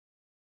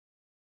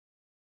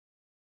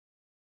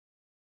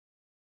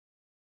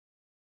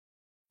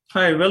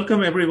Hi,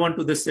 welcome everyone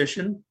to this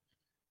session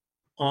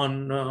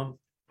on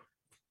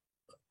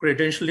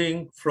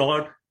credentialing,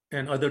 fraud,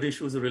 and other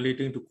issues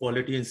relating to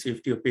quality and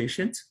safety of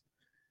patients.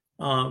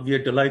 We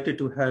are delighted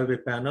to have a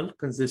panel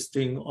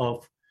consisting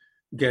of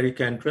Gary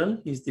Cantrell.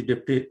 He's the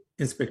Deputy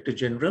Inspector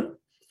General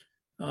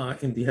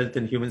in the Health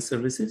and Human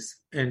Services.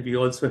 And we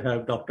also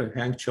have Dr.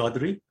 Hank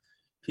Chaudhry.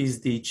 He's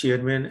the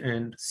Chairman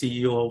and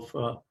CEO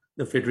of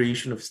the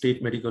Federation of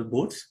State Medical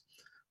Boards.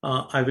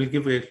 I will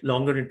give a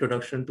longer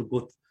introduction to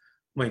both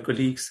my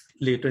colleagues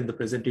later in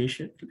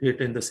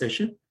the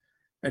session.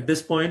 At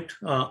this point,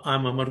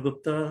 I'm Amar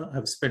Gupta.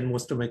 I've spent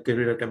most of my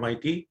career at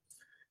MIT,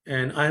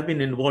 and I have been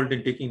involved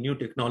in taking new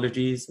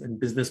technologies and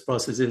business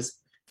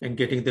processes and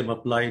getting them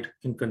applied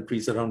in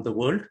countries around the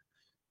world.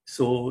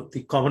 So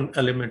the common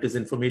element is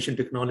information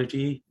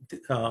technology.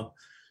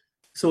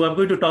 So I'm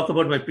going to talk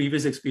about my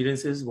previous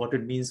experiences, what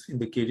it means in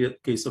the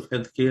case of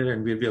healthcare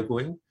and where we are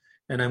going.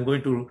 And I'm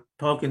going to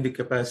talk in the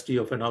capacity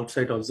of an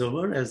outside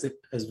observer as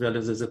well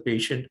as a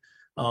patient,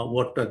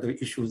 what are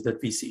the issues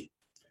that we see.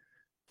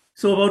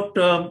 So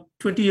about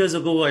 20 years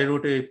ago, I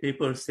wrote a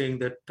paper saying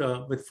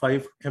that with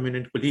 5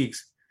 eminent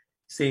colleagues,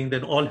 saying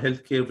that all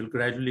healthcare will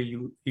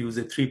gradually use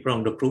a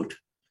 3-pronged approach.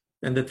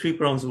 And the 3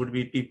 prongs would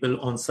be people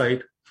on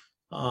site,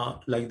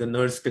 like the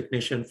nurse,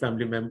 technician,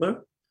 family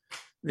member.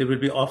 There will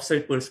be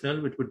off-site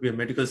personnel, which would be a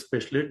medical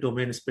specialist,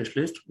 domain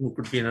specialist, who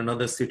could be in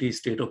another city,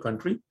 state, or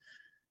country.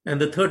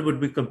 And the third would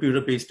be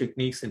computer-based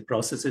techniques and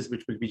processes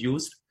which will be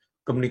used,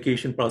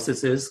 communication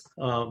processes,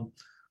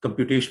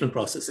 computational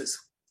processes.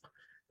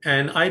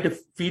 And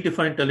we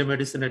defined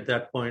telemedicine at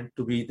that point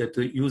to be that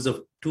the use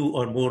of 2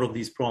 or more of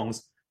these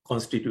prongs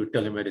constitute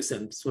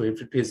telemedicine. So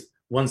if it is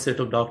one set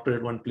of doctor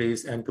at one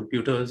place and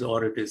computers,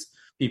 or it is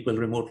people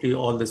remotely,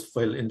 all this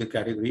fell in the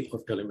category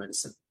of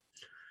telemedicine.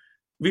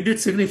 We did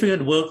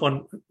significant work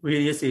on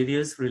various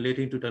areas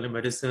relating to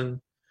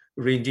telemedicine,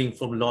 ranging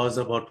from laws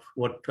about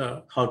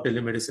how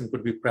telemedicine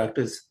could be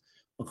practiced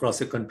across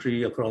a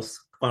country, across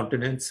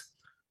continents.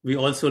 We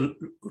also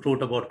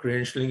wrote about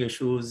credentialing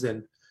issues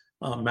and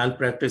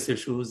malpractice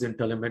issues in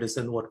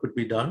telemedicine, what could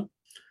be done.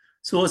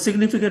 So a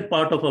significant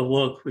part of our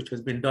work which we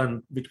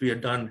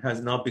had done,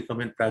 has now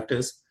become in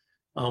practice.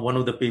 One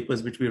of the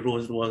papers which we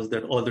wrote was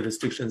that all the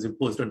restrictions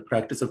imposed on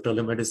practice of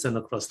telemedicine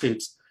across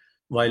states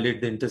violate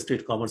the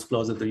Interstate Commerce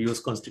Clause of the US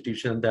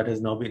Constitution. That has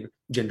now been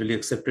generally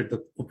accepted,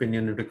 the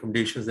opinion and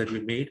recommendations that we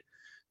made.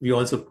 We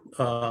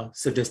also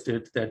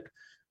suggested that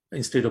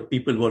instead of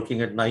people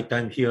working at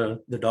nighttime here,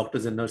 the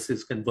doctors and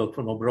nurses can work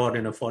from abroad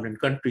in a foreign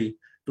country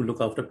to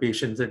look after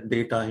patients at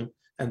daytime,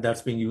 and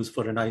that's being used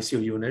for an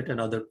ICU unit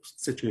and other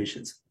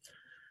situations.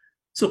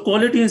 So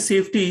quality and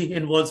safety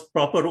involves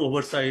proper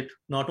oversight,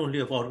 not only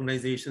of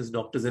organizations,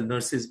 doctors and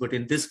nurses, but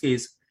in this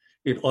case,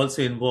 it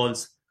also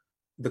involves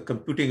the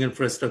computing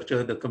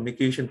infrastructure, the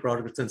communication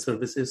products and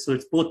services. So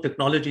it's both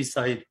technology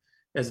side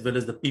as well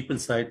as the people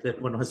side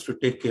that one has to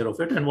take care of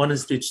it. And one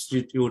has to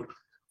institute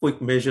quick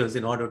measures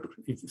in order to,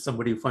 if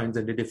somebody finds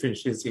any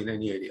deficiency in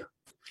any area.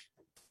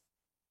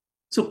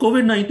 So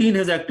COVID-19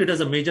 has acted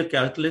as a major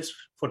catalyst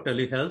for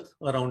telehealth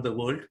around the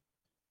world.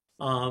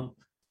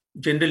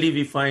 Generally,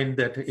 we find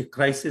that a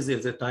crisis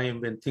is a time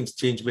when things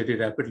change very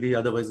rapidly.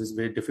 Otherwise, it's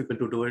very difficult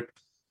to do it.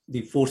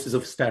 The forces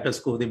of status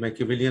quo, the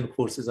Machiavellian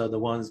forces, are the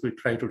ones we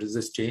try to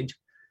resist change.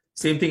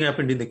 Same thing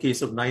happened in the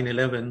case of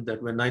 9/11,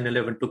 that when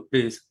 9/11 took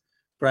place,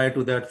 prior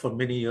to that, for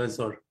many years,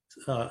 or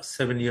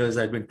 7 years,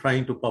 I'd been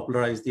trying to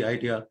popularize the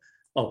idea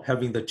of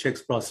having the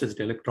checks processed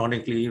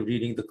electronically,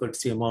 reading the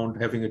courtesy amount,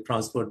 having it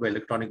transferred by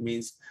electronic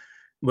means.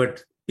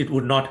 But it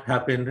would not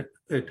happen.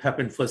 It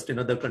happened first in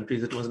other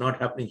countries. It was not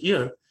happening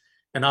here.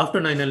 And after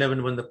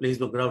 9/11, when the place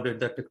was crowded,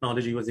 that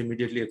technology was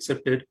immediately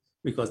accepted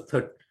because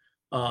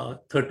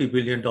 $30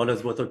 billion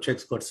worth of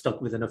checks got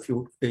stuck within a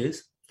few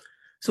days.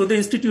 So they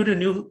instituted a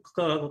new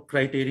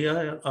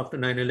criteria after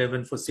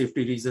 9/11 for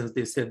safety reasons.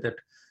 They said that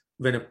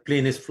when a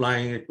plane is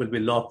flying, it will be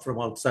locked from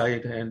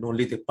outside, and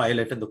only the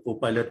pilot and the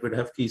co-pilot would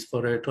have keys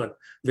for it, or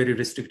very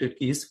restricted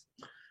keys.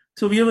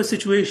 So we have a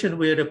situation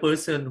where a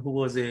person who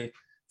was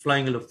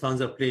flying a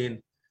Lufthansa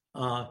plane,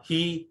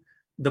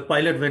 the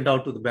pilot went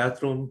out to the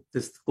bathroom.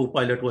 This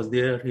co-pilot was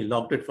there. He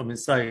locked it from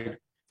inside,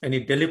 and he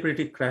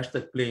deliberately crashed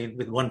that plane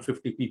with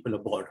 150 people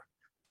aboard.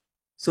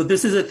 So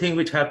this is a thing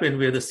which happened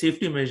where the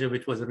safety measure,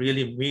 which was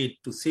really made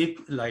to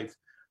save lives,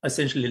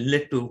 essentially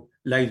led to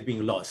lives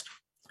being lost.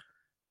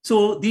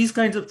 So these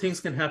kinds of things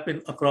can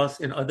happen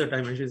across in other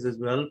dimensions as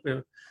well.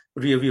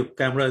 Rear view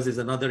cameras is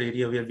another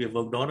area where we have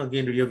worked on.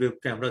 Again, rear view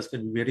cameras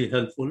can be very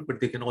helpful,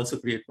 but they can also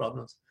create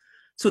problems.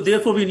 So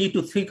therefore, we need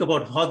to think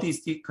about how these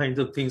kinds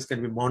of things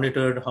can be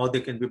monitored, how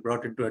they can be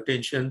brought into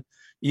attention.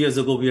 Years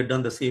ago, we had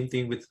done the same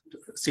thing with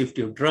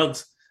safety of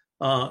drugs.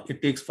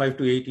 It takes 5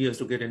 to 8 years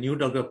to get a new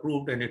drug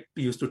approved, and it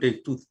used to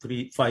take 2,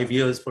 3, 5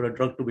 years for a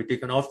drug to be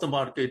taken off the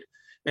market.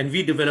 And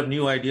we developed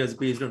new ideas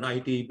based on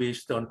IT,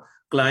 based on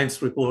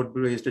clients report,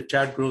 based on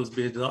chat groups,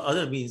 based on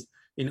other means,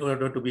 in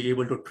order to be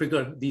able to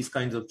trigger these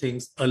kinds of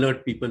things,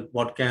 alert people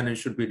what can and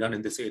should be done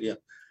in this area.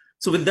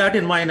 So with that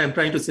in mind, I'm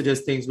trying to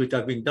suggest things which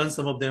are being done,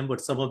 some of them,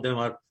 but some of them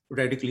are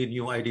radically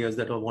new ideas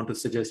that I want to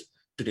suggest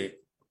today.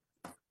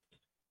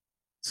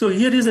 So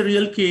here is a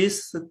real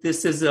case.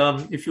 This is,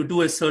 if you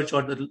do a search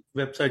on the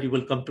website, you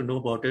will come to know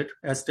about it.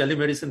 As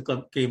telemedicine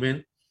came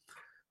in,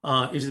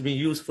 it is being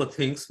used for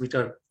things which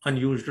are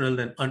unusual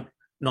and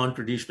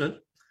non-traditional.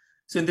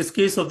 So in this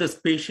case of this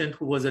patient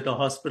who was at a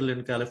hospital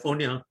in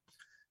California,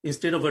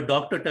 instead of a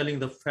doctor telling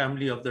the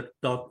family of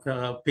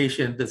the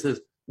patient, this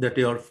is that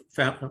your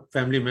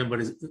family member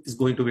is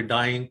going to be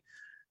dying,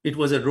 it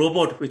was a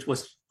robot which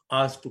was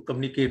asked to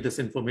communicate this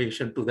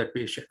information to that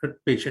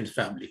patient's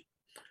family.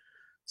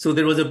 So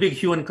there was a big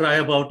hue and cry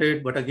about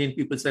it. But again,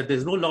 people said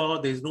there's no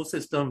law, there's no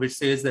system which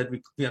says that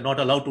we are not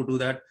allowed to do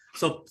that.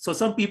 So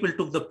some people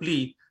took the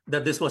plea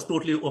that this was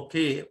totally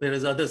okay,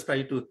 whereas others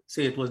tried to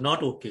say it was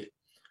not okay.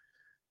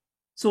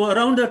 So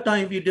around that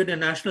time, we did a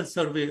national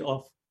survey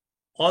of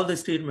all the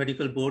state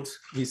medical boards.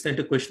 We sent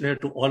a questionnaire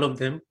to all of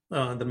them,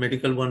 the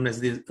medical one as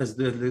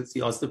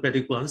the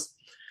orthopedic ones.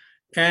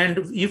 And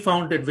we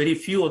found that very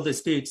few of the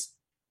states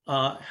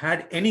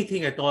had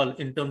anything at all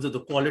in terms of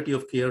the quality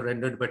of care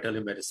rendered by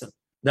telemedicine.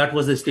 That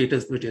was the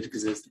status which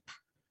existed.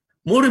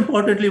 More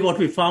importantly, what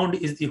we found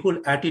is the whole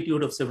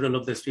attitude of several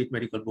of the state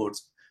medical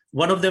boards.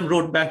 One of them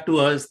wrote back to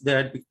us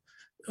that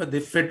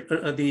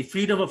the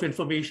Freedom of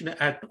Information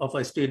Act of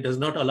our state does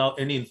not allow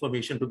any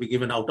information to be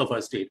given out of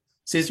our state.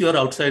 Since you are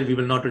outside, we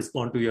will not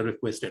respond to your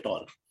request at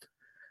all.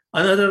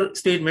 Another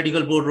state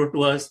medical board wrote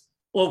to us,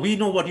 oh, we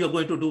know what you're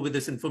going to do with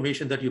this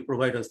information that you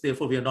provide us.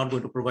 Therefore, we are not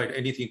going to provide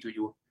anything to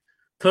you.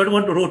 Third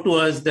one wrote to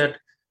us that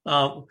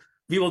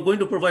we were going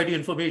to provide you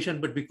information,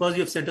 but because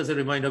you have sent us a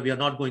reminder, we are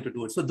not going to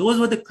do it. So those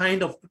were the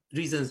kind of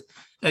reasons.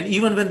 And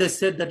even when they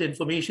said that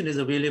information is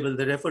available,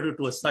 they referred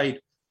to a site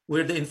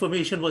where the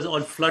information was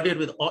all flooded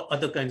with all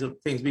other kinds of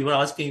things. We were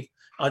asking,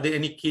 are there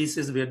any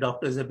cases where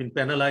doctors have been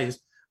penalized?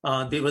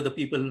 They were the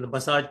people in the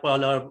massage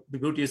parlor, the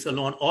beauty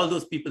salon, all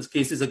those people's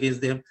cases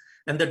against them.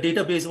 And the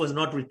database was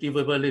not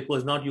retrievable. It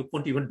was not, you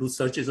couldn't even do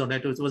searches on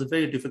it. It was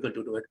very difficult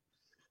to do it.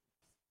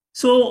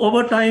 So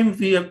over time,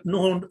 we have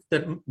known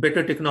that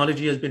better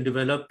technology has been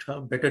developed,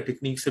 better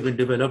techniques have been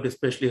developed,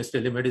 especially as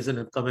telemedicine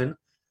has come in.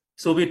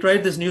 So we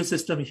tried this new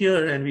system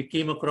here and we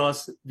came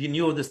across, we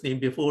knew of this name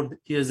before.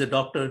 Here's a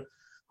doctor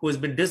who has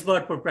been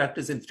disbarred for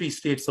practice in 3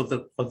 states of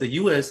the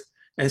US,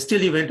 and still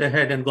he went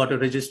ahead and got a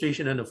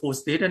registration in a 4th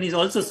state, and he's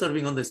also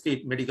serving on the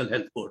state medical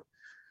health board.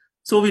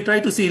 So we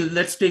tried to see,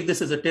 let's take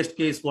this as a test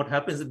case, what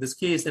happens in this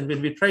case. And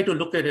when we try to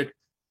look at it,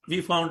 we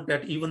found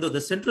that even though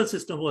the central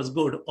system was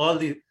good, all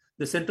the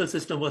central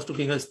system was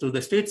taking us to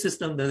the state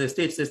system, then the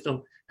state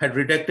system had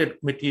redacted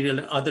material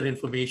and other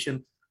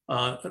information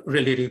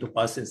relating to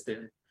past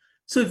incidents.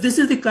 So if this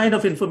is the kind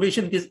of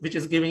information which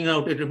is giving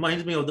out, it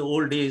reminds me of the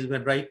old days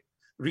when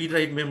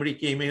read-write memory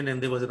came in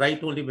and there was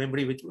write-only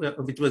memory,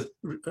 which was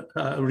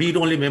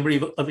read-only memory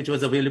which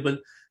was available.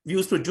 We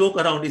used to joke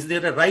around, is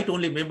there a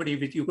write-only memory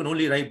which you can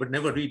only write but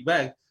never read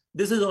back?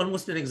 This is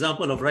almost an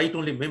example of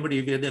write-only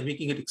memory where they're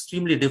making it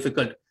extremely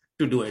difficult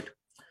to do it.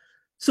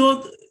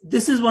 So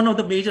this is one of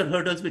the major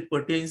hurdles which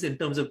pertains in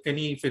terms of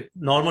if a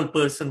normal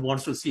person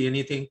wants to see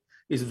anything,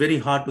 it's very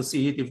hard to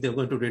see it if they're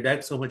going to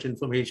redact so much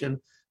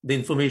information. The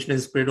information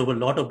is spread over a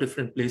lot of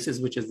different places,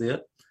 which is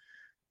there.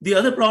 The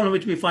other problem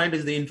which we find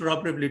is the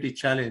interoperability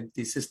challenge.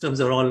 The systems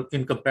are all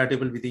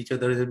incompatible with each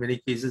other. In many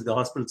cases, the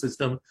hospital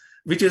system,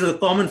 which is a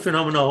common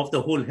phenomenon of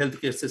the whole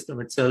healthcare system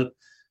itself.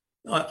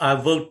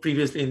 I've worked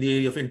previously in the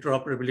area of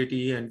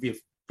interoperability, and we've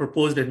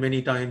proposed it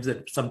many times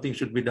that something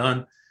should be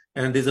done.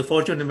 And there's a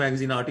Fortune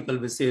magazine article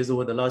which says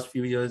over the last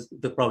few years,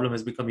 the problem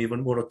has become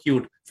even more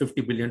acute.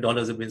 $50 billion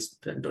have been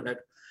spent on it.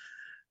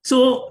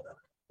 So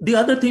the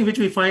other thing which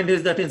we find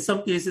is that in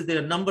some cases, there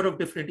are a number of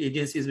different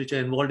agencies which are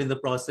involved in the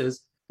process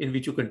in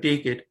which you can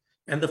take it.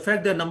 And the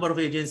fact that a number of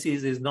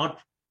agencies is not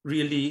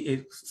really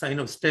a sign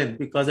of strength,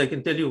 because I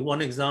can tell you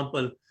one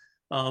example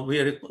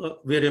where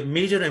a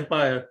major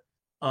empire,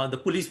 the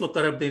police were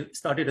corrupt. They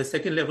started a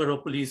 2nd level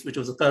of police, which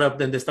was corrupt.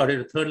 Then they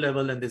started a 3rd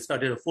level, and they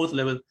started a 4th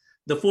level.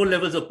 The 4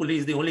 levels of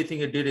police, the only thing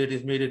it did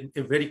is made it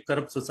a very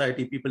corrupt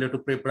society. People had to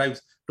pay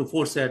bribes to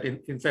force that.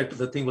 In fact,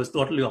 the thing was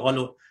totally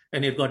hollow,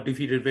 and it got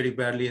defeated very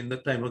badly in the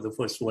time of the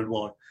First World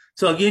War.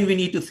 So again, we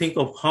need to think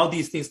of how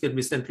these things can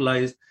be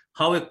centralized,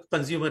 how a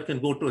consumer can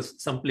go to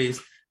some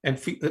place and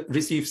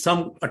receive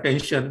some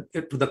attention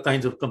to the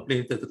kinds of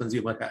complaints that the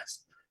consumer has.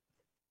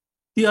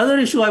 The other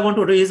issue I want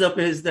to raise up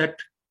is that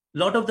a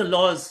lot of the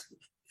laws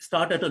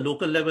start at a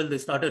local level, they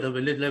start at a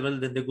village level,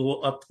 then they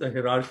go up the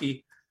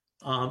hierarchy.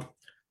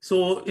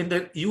 So in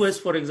the US,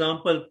 for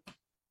example,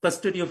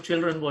 custody of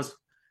children was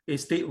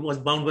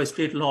bound by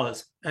state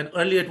laws. And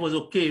earlier it was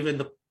okay when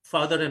the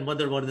father and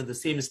mother were in the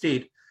same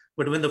state.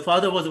 But when the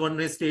father was in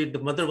one state, the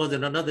mother was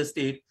in another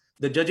state,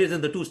 the judges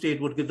in the 2 states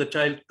would give the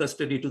child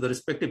custody to the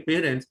respective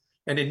parents.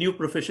 And a new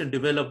profession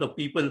developed of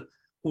people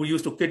who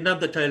used to kidnap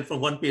the child from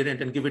one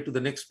parent and give it to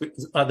the next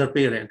other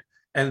parent.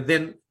 And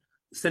then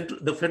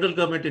the federal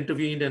government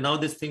intervened, and now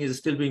this thing is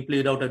still being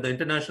played out at the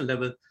international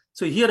level.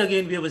 So here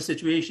again, we have a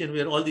situation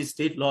where all these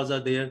state laws are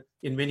there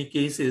in many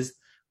cases,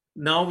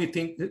 Now we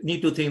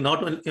need to think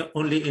not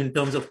only in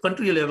terms of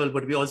country level,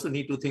 but we also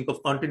need to think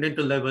of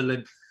continental level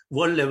and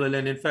world level.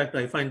 And in fact,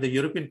 I find the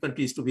European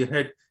countries to be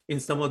ahead in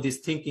some of this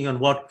thinking on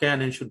what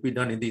can and should be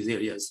done in these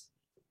areas.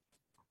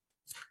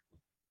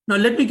 Now,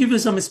 let me give you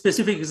some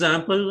specific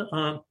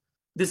example.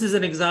 This is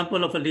an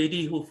example of a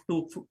lady who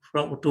flew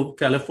to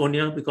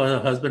California because her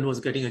husband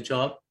was getting a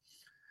job.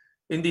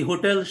 In the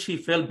hotel, she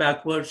fell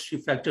backwards. She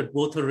fractured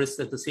both her wrists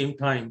at the same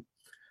time.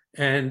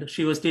 And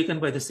she was taken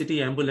by the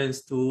city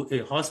ambulance to a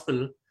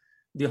hospital.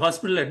 The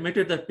hospital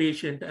admitted the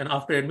patient, and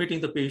after admitting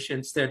the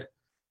patient, said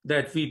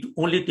that we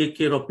only take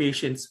care of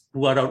patients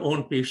who are our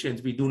own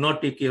patients. We do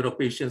not take care of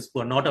patients who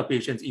are not our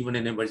patients, even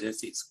in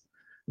emergencies.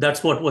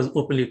 That's what was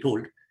openly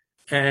told.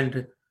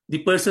 And the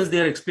persons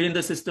there explained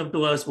the system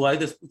to us, why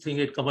this thing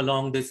had come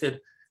along. They said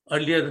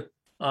earlier,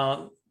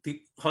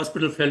 the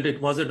hospital felt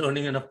it wasn't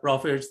earning enough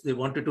profits. They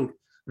wanted to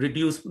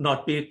reduce,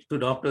 not pay to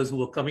doctors who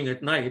were coming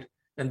at night.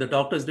 And the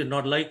doctors did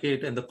not like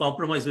it. And the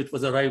compromise which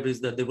was arrived is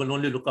that they will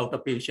only look after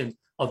patients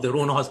of their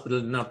own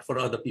hospital, not for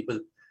other people.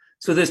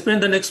 So they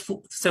spent the next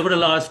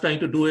several hours trying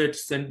to do it,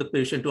 send the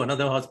patient to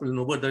another hospital.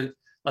 Nobody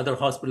other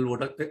hospital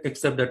would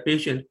accept that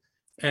patient.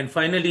 And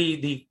finally,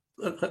 the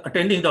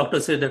attending doctor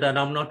said that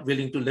I'm not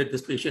willing to let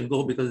this patient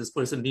go because this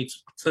person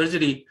needs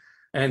surgery,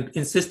 and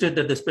insisted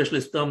that the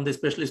specialist come. The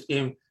specialist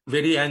came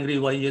very angry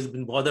why he has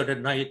been bothered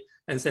at night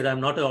and said, I'm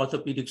not an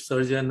orthopedic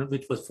surgeon,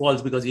 which was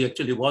false because he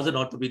actually was an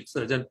orthopedic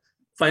surgeon.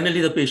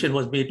 Finally, the patient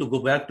was made to go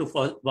back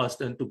to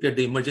Boston to get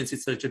the emergency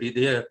surgery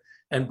there.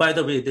 And by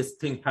the way, this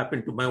thing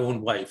happened to my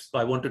own wife. So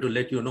I wanted to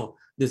let you know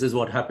this is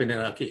what happened in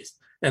our case.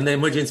 And the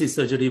emergency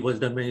surgery was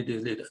done many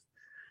days later.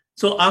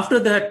 So after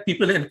that,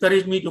 people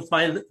encouraged me to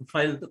file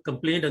the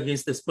complaint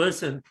against this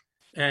person.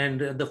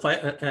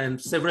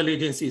 And several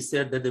agencies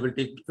said that they will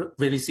take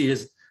very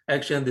serious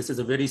action. This is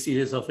a very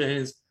serious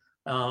offense.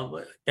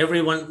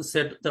 Everyone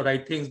said the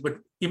right things, but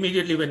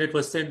immediately when it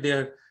was sent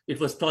there, it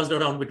was tossed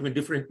around between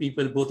different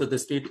people, both of the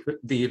state,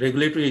 the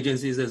regulatory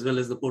agencies, as well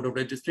as the Board of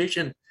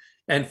Registration.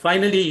 And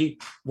finally,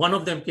 one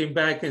of them came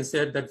back and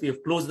said that we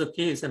have closed the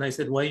case. And I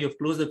said, why you have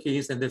closed the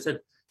case? And they said,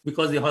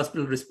 because the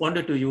hospital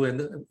responded to you.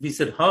 And we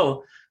said,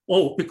 how?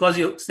 Oh, because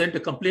you sent a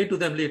complaint to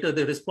them later,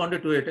 they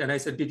responded to it. And I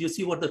said, did you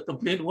see what the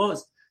complaint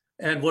was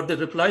and what the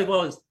reply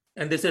was?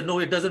 And they said, no,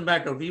 it doesn't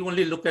matter. We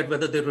only look at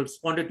whether they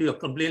responded to your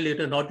complaint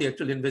later, not the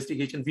actual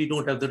investigation. We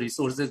don't have the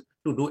resources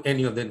to do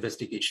any of the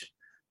investigation.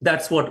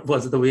 That's what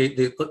was the way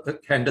they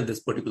handled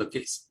this particular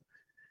case.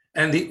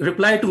 And the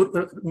reply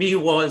to me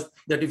was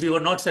that if you are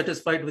not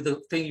satisfied with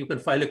the thing, you can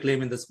file a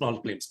claim in the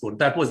small claims court.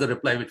 That was the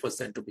reply which was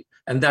sent to me.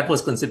 And that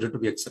was considered to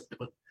be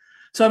acceptable.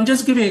 So I'm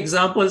just giving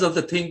examples of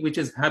the thing which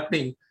is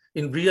happening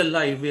in real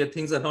life where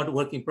things are not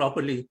working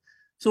properly.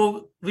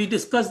 So we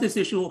discussed this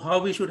issue, how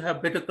we should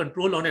have better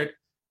control on it.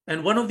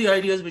 And one of the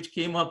ideas which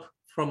came up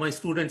from my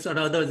students and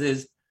others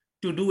is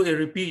to do a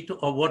repeat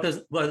of what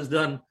was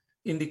done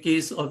in the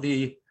case of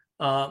the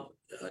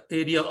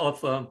area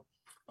of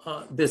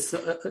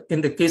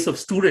in the case of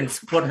students.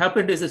 What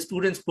happened is the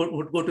students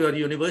would go to a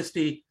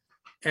university,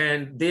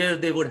 and there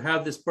they would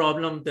have this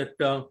problem that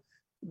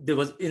there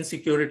was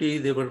insecurity,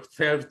 there were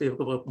thefts, there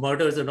were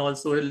murders, and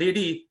also a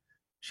lady,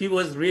 she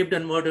was raped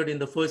and murdered in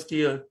the first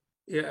year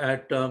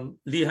at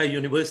Lehigh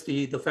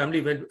University. The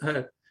family went,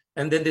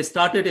 and then they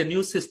started a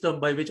new system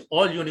by which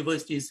all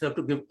universities have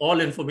to give all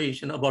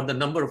information about the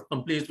number of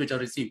complaints which are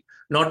received,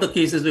 not the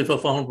cases which were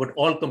found, but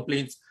all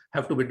complaints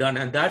have to be done.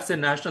 And that's a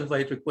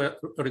national-wide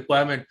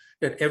requirement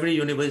that every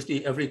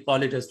university, every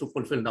college has to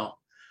fulfill now.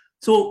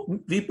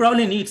 So we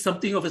probably need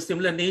something of a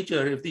similar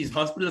nature. If these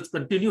hospitals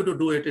continue to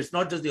do it, it's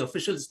not just the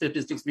official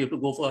statistics we have to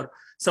go for.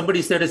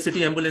 Somebody said a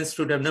city ambulance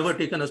should have never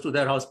taken us to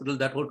their hospital.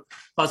 That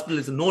hospital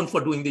is known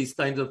for doing these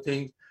kinds of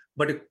things.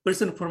 But a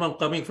person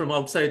coming from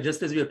outside,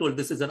 just as we are told,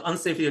 this is an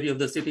unsafe area of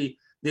the city,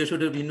 there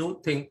should be no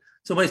thing.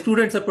 So my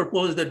students have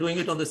proposed that doing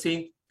it on the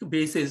same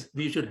basis,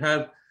 we should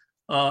have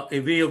a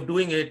way of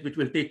doing it, which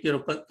will take care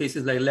of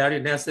cases like Larry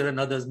Nassar and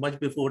others much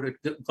before it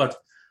got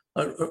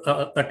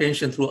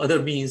attention through other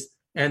means.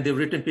 And they've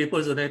written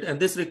papers on it. And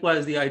this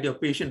requires the idea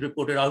of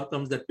patient-reported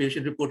outcomes, that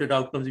patient-reported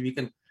outcomes, we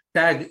can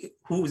tag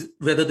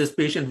whether this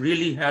patient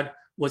really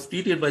was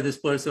treated by this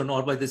person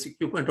or by this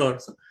equipment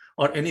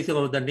or anything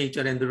of that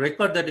nature, and they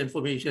record that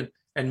information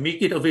and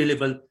make it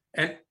available.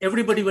 And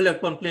everybody will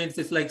have complaints.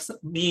 It's like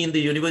me in the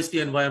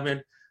university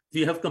environment.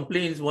 We have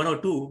complaints, one or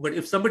two, but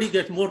if somebody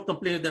gets more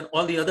complaints than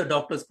all the other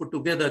doctors put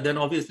together, then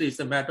obviously it's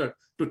a matter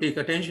to take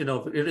attention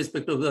of,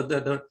 irrespective of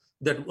that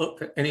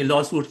any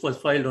lawsuit was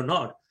filed or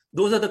not.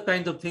 Those are the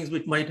kinds of things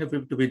which might have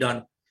to be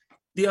done.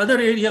 The other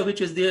area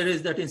which is there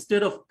is that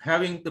instead of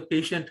having the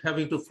patient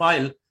having to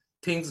file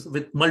things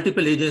with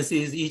multiple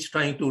agencies, each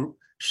trying to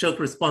shirk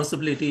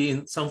responsibility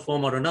in some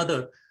form or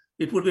another,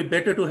 it would be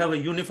better to have a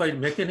unified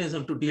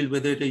mechanism to deal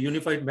with it, a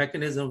unified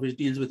mechanism which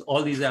deals with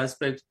all these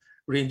aspects,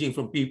 ranging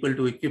from people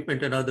to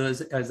equipment and others,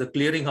 as a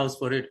clearinghouse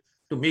for it,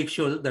 to make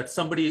sure that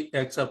somebody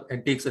acts up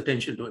and takes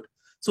attention to it.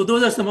 So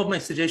those are some of my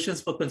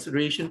suggestions for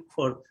consideration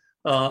for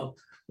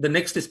the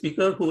next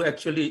speaker, who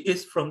actually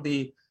is from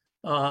the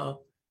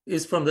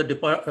is from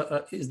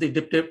the is the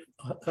deputy.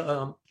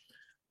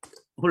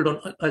 Hold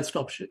on, I'll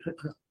stop.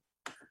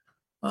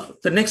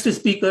 The next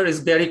speaker is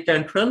Gary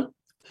Cantrell.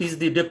 He's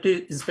the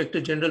Deputy Inspector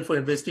General for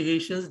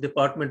Investigations,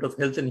 Department of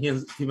Health and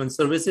Human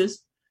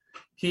Services.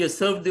 He has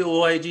served the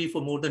OIG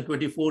for more than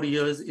 24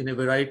 years in a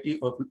variety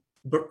of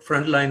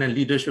frontline and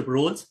leadership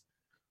roles.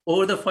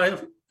 Over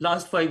the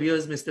last 5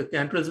 years, Mr.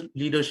 Cantrell's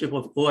leadership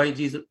of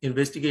OIG's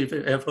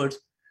investigative efforts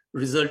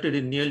resulted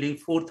in nearly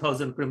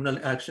 4,000 criminal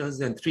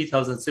actions and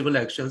 3,000 civil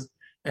actions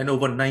and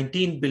over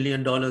 $19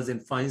 billion in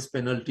fines,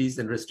 penalties,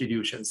 and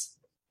restitutions.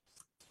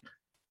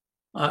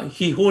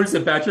 He holds a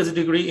bachelor's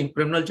degree in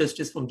criminal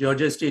justice from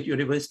Georgia State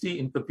University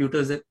in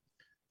computers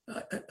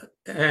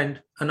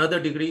and another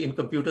degree in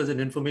computers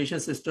and information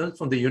systems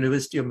from the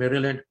University of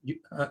Maryland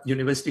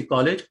University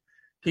College.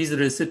 He's a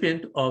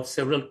recipient of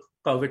several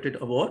coveted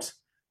awards.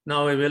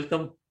 Now I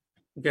welcome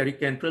Gary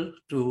Cantrell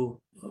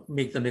to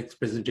make the next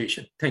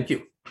presentation. Thank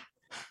you.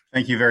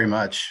 Thank you very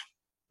much.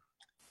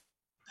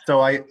 So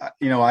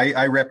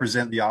I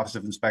represent the Office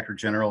of Inspector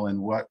General,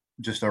 and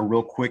just a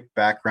real quick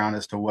background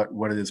as to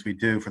what it is we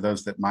do for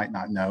those that might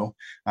not know.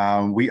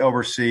 We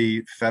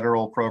oversee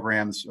federal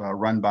programs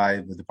run by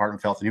the Department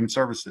of Health and Human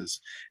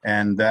Services,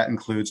 and that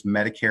includes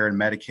Medicare and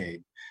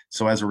Medicaid.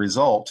 So as a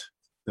result,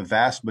 the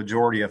vast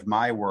majority of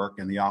my work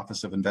in the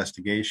Office of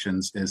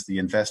Investigations is the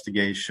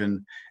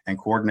investigation and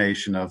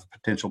coordination of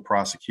potential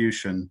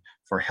prosecution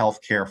for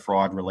healthcare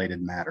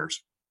fraud-related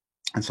matters.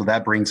 And so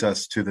that brings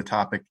us to the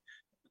topic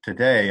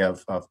today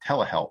of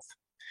telehealth.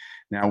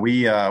 Now,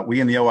 we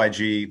in the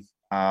OIG,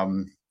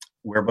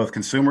 we're both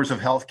consumers of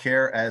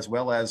healthcare as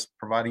well as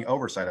providing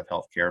oversight of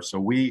healthcare. So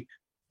we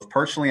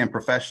personally and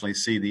professionally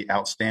see the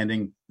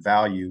outstanding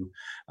value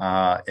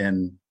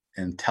in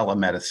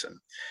telemedicine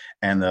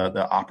and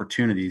the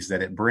opportunities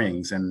that it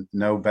brings. And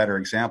no better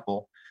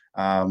example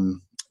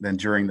than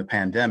during the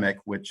pandemic,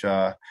 which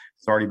has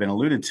already been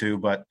alluded to,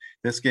 but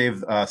this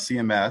gave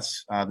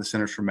CMS, the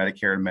Centers for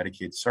Medicare and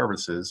Medicaid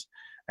Services,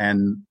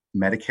 and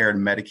Medicare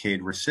and Medicaid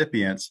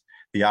recipients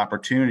the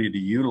opportunity to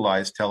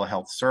utilize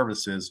telehealth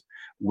services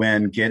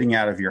when getting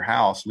out of your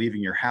house,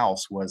 leaving your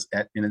house was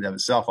in and of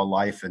itself a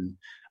life and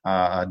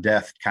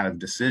death kind of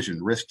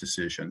decision, risk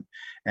decision.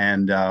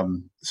 And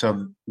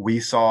so we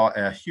saw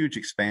a huge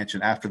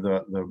expansion after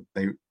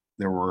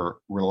there were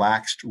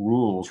relaxed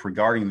rules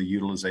regarding the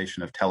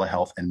utilization of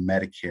telehealth and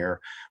Medicare.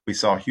 We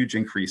saw a huge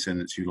increase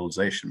in its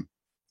utilization.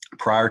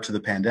 Prior to the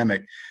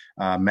pandemic,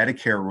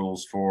 Medicare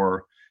rules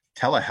for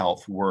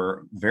telehealth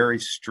were very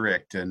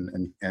strict,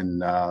 and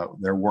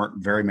there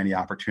weren't very many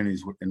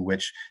opportunities in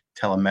which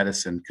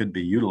telemedicine could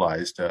be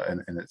utilized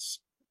in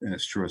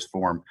its truest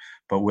form.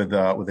 But with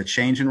a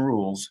change in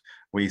rules,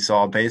 we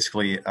saw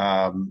basically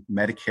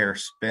Medicare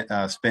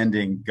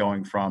spending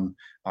going from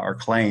our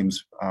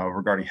claims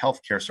regarding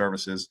healthcare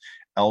services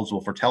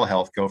eligible for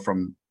telehealth go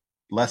from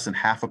less than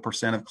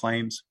 0.5% of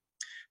claims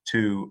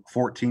to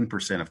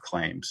 14% of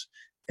claims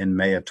in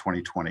May of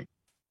 2020.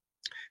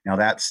 Now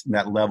that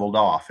leveled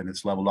off, and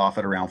it's leveled off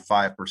at around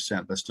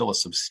 5%, but still a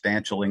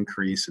substantial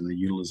increase in the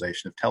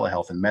utilization of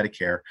telehealth and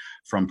Medicare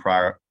from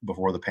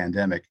before the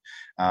pandemic.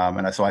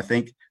 And so I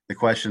think the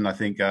question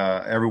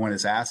everyone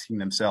is asking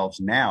themselves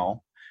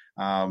now,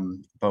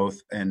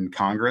 both in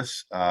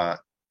Congress,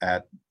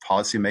 at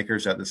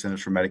policymakers at the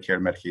Centers for Medicare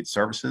and Medicaid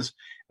Services,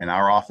 in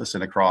our office,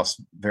 and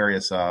across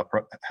various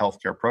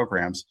healthcare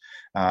programs,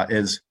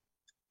 is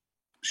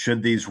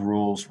should these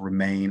rules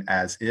remain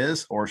as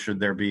is, or should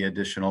there be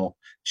additional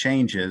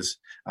changes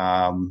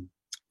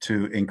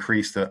to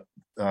increase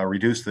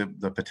reduce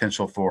the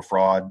potential for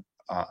fraud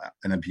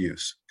and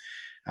abuse?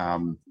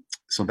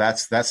 So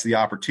that's the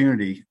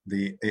opportunity,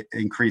 the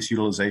increased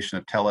utilization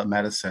of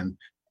telemedicine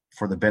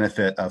for the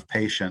benefit of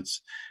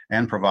patients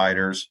and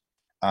providers,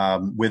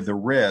 with the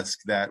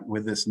risk that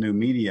with this new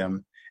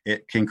medium,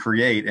 it can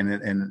create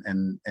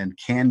and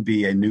can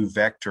be a new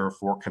vector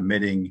for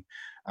committing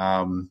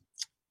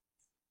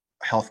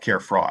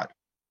healthcare fraud.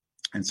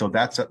 And so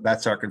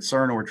that's our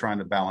concern, and we're trying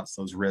to balance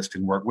those risks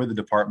and work with the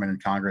department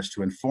and Congress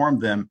to inform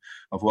them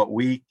of what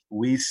we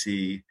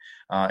see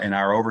in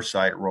our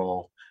oversight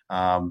role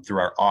through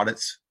our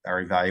audits, our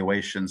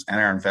evaluations, and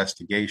our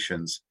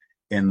investigations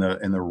in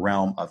the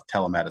realm of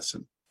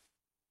telemedicine.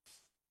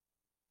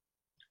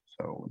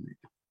 So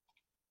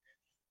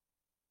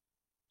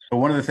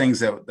one of the things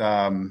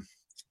that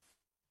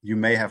you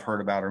may have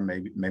heard about, or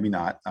maybe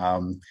not.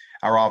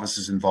 Our office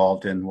is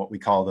involved in what we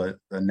call the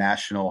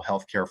National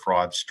Healthcare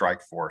Fraud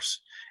Strike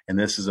Force. And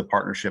this is a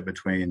partnership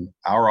between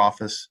our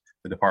office,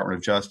 the Department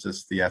of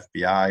Justice, the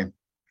FBI,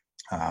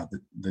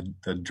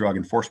 the Drug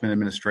Enforcement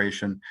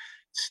Administration,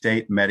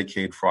 state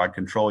Medicaid fraud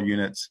control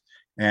units,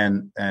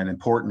 and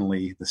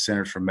importantly, the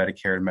Centers for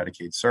Medicare and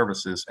Medicaid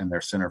Services and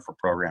their Center for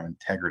Program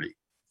Integrity.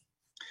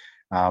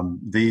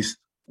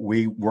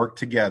 We work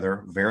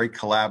together very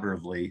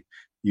collaboratively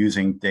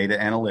using data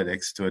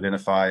analytics to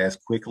identify as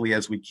quickly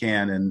as we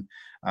can in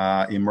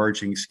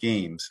emerging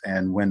schemes.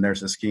 And when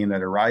there's a scheme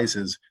that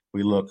arises,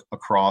 we look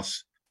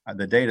across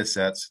the data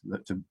sets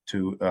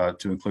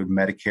to include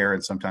Medicare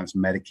and sometimes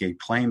Medicaid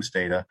claims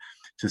data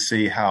to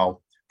see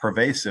how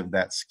pervasive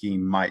that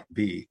scheme might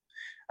be.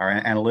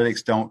 Our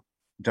analytics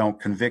don't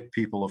convict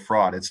people of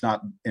fraud. It's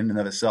not in and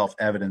of itself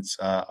evidence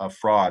of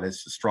fraud.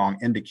 It's a strong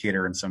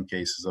indicator in some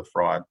cases of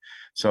fraud.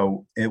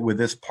 So with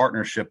this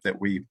partnership that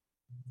we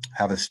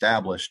have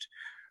established,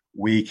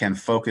 we can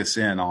focus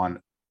in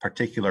on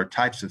particular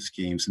types of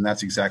schemes. And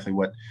that's exactly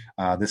what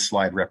this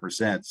slide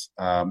represents.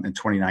 In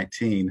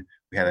 2019,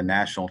 we had a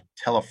national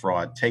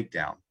telefraud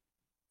takedown.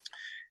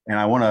 And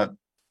I want to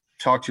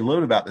talk to you a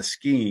little bit about the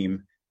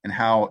scheme and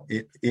how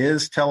it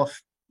is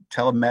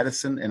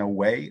telemedicine in a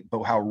way,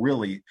 but how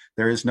really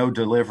there is no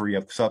delivery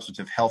of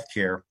substantive health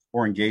care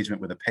or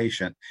engagement with a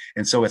patient.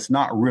 And so it's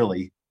not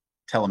really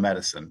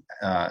telemedicine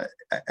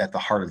at the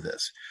heart of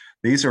this.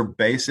 These are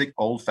basic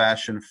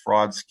old-fashioned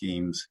fraud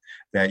schemes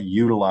that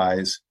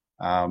utilize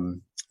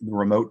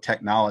remote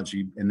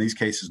technology, in these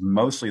cases,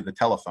 mostly the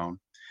telephone.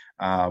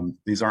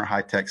 These aren't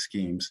high-tech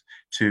schemes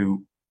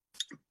to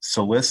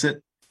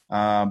solicit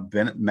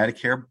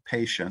Medicare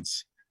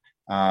patients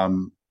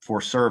for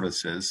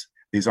services.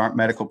 These aren't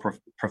medical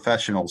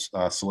professionals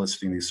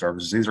soliciting these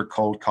services. These are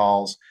cold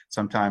calls,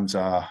 sometimes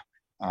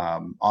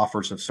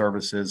offers of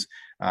services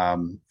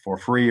for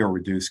free or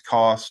reduced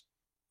cost.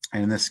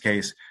 And in this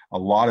case, a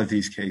lot of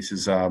these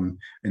cases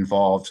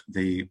involved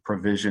the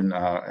provision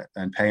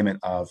and payment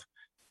of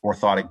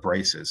orthotic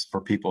braces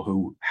for people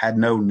who had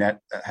no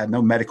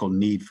medical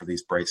need for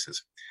these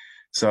braces.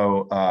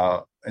 So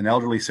an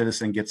elderly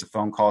citizen gets a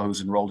phone call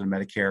who's enrolled in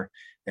Medicare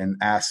and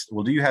asks,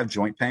 well, do you have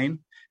joint pain?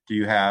 Do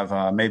you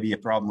have maybe a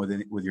problem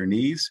with your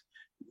knees?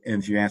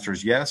 And if your answer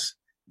is yes,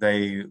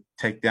 they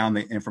take down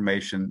the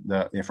information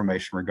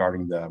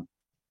regarding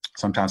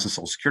sometimes the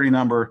Social Security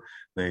number,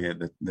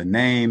 the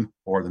name,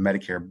 or the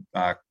Medicare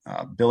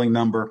billing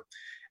number,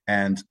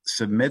 and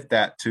submit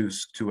that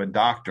to a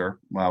doctor.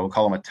 We'll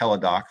call them a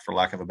teledoc, for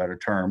lack of a better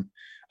term,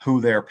 who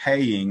they're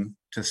paying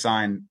to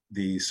sign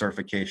the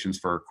certifications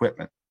for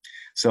equipment.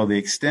 So the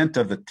extent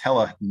of the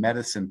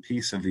telemedicine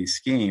piece of these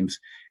schemes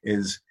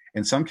is,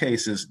 in some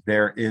cases,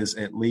 there is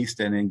at least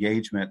an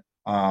engagement,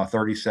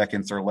 30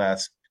 seconds or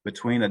less,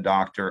 between a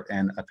doctor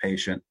and a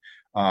patient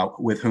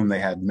with whom they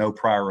had no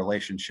prior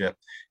relationship,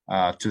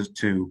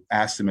 to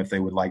ask them if they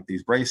would like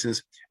these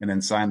braces and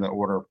then sign the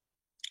order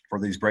for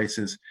these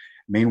braces.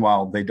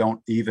 Meanwhile, they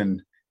don't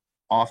even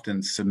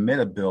often submit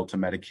a bill to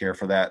Medicare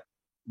for that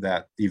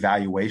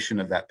evaluation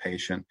of that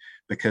patient,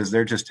 because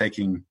they're just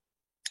taking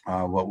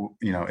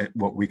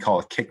what we call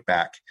a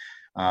kickback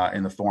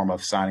in the form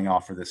of signing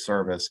off for this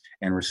service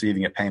and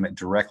receiving a payment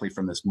directly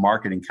from this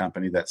marketing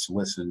company that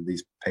solicited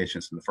these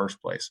patients in the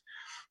first place.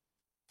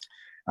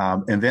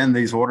 And then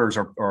these orders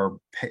are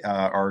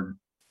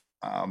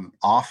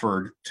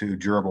offered to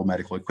durable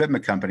medical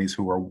equipment companies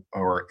who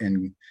are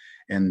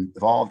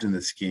involved in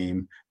the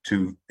scheme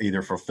to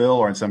either fulfill,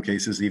 or in some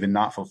cases even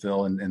not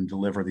fulfill, and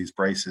deliver these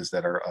braces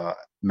that are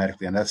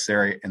medically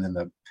unnecessary, and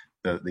then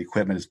the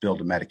equipment is billed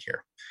to Medicare.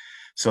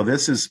 So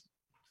this is,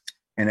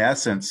 in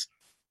essence,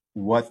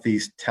 what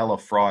these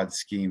telefraud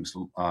schemes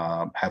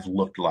have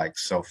looked like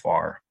so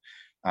far.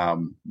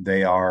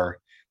 They are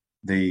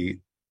the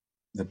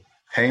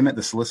payment,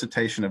 the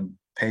solicitation of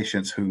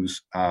patients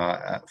who's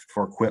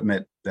for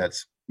equipment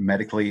that's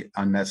medically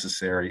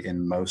unnecessary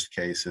in most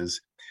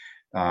cases,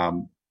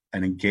 an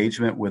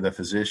engagement with a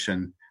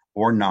physician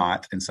or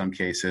not in some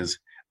cases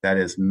that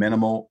is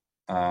minimal,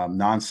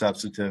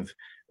 non-substantive,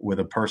 with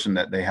a person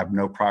that they have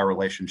no prior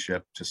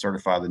relationship to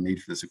certify the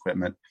need for this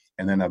equipment,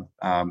 and then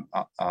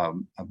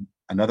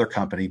another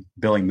company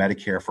billing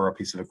Medicare for a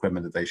piece of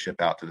equipment that they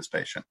ship out to this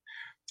patient.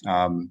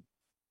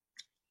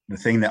 The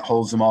thing that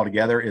holds them all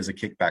together is a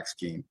kickback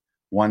scheme,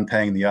 one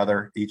paying the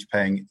other, each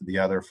paying the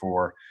other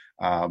for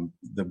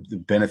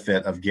the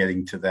benefit of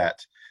getting to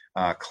that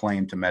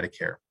claim to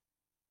Medicare.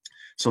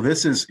 So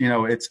this is,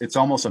 it's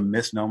almost a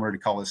misnomer to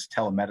call this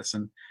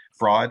telemedicine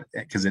fraud,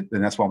 and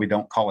that's why we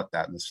don't call it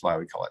that in this slide.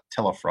 We call it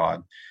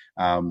telefraud.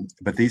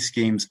 But these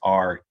schemes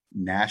are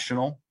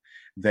national.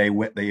 They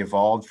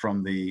evolved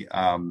from the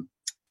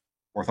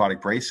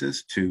orthotic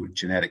braces to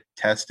genetic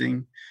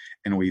testing,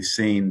 and we've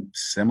seen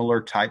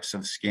similar types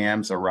of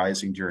scams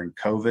arising during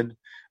COVID,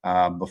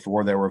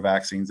 before there were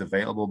vaccines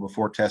available,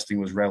 before testing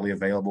was readily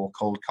available,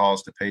 cold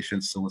calls to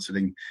patients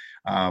soliciting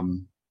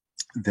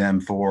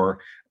them for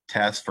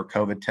tests, for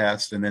COVID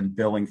tests, and then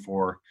billing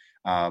for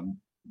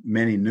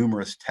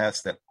numerous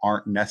tests that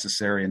aren't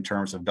necessary in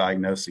terms of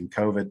diagnosing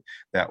COVID,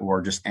 that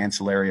were just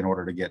ancillary in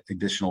order to get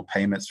additional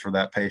payments for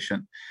that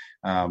patient,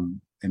 and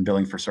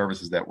billing for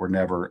services that were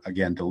never,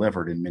 again,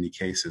 delivered in many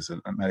cases,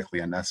 and medically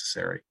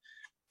unnecessary.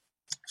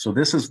 So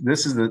this is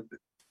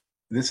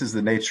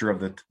the nature of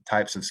the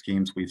types of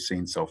schemes we've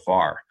seen so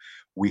far.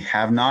 We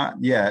have not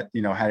yet,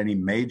 had any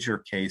major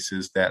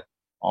cases that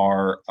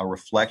are a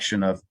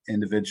reflection of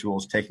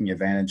individuals taking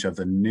advantage of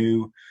the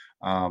new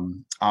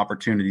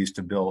opportunities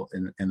to bill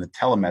in the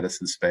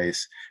telemedicine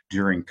space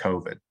during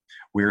COVID.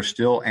 We're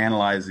still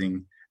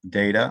analyzing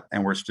data,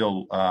 and we're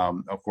still,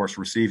 of course,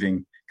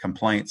 receiving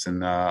complaints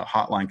and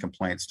hotline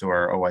complaints to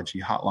our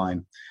OIG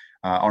hotline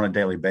on a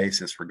daily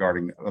basis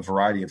regarding a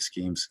variety of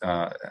schemes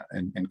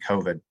in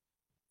COVID.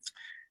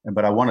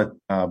 But I want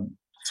to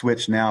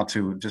switch now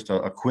to just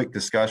a quick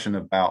discussion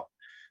about,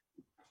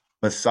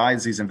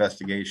 besides these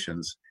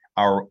investigations,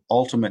 our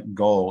ultimate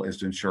goal is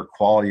to ensure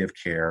quality of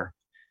care,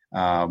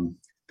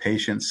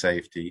 patient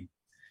safety,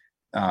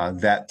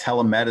 that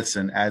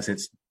telemedicine,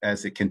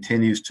 as it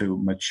continues to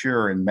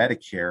mature in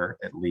Medicare,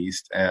 at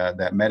least,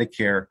 that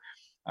Medicare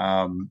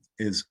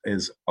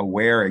is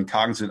aware and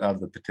cognizant of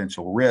the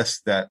potential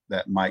risks that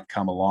might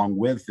come along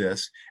with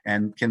this,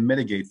 and can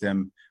mitigate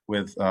them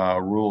with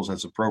rules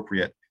as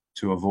appropriate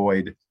to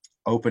avoid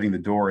opening the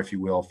door, if you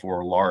will,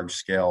 for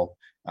large-scale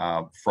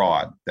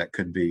fraud that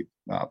could be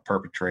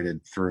perpetrated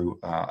through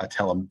a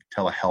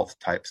telehealth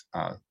type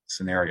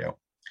scenario.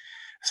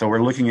 So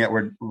we're looking at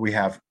where we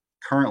have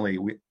currently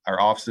our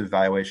Office of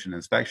Evaluation and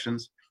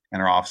Inspections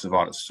and our Office of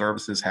Audit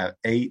Services have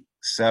 8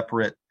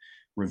 separate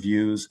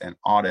reviews and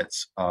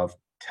audits of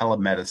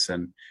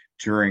telemedicine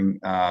during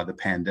the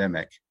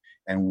pandemic,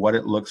 and what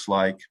it looks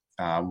like.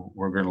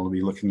 We're going to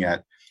be looking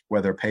at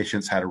whether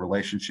patients had a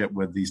relationship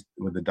with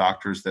the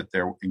doctors that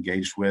they're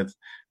engaged with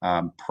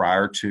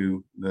prior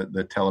to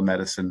the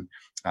telemedicine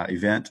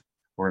event.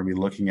 We're going to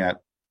be looking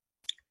at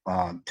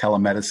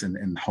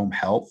telemedicine in home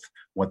health,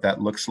 what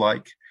that looks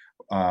like.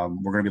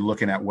 We're going to be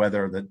looking at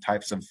whether the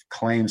types of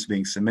claims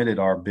being submitted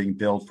are being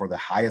billed for the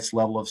highest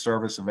level of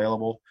service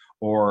available,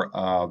 or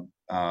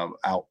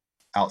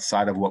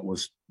outside of what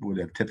would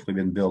have typically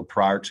been billed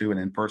prior to an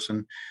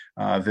in-person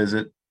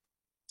visit,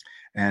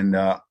 and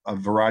a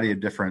variety of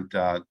different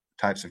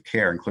types of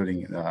care,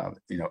 including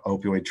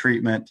opioid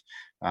treatment,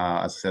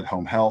 as I said,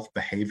 home health,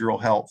 behavioral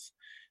health.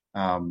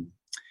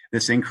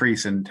 This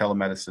increase in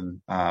telemedicine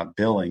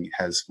billing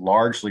has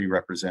largely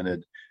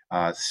represented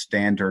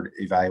standard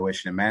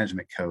evaluation and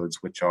management codes,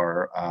 which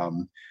are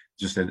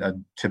just a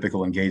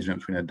typical engagement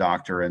between a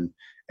doctor and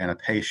a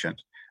patient,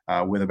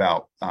 with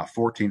about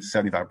 14 to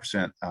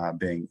 75%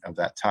 being of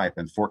that type,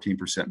 and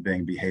 14%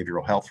 being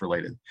behavioral health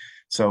related.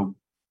 So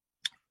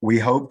we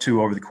hope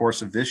to, over the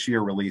course of this year,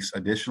 release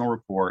additional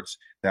reports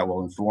that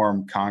will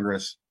inform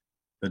Congress,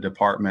 the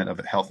Department of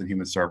Health and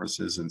Human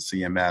Services, and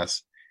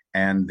CMS,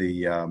 and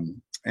the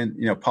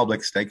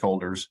public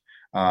stakeholders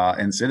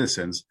and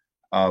citizens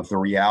of the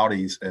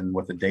realities and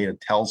what the data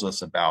tells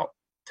us about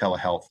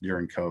telehealth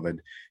during COVID,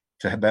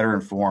 to better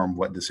inform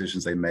what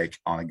decisions they make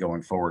on a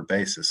going forward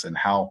basis, and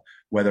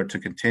whether to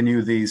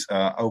continue these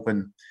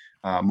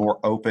more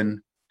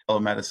open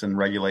telemedicine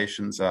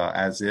regulations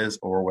as is,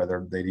 or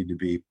whether they need to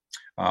be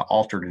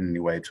altered in any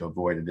way to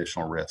avoid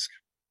additional risk.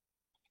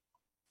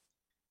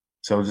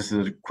 So this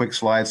is a quick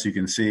slide so you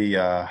can see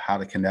how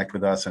to connect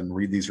with us and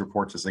read these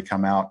reports as they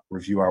come out,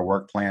 review our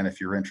work plan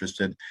if you're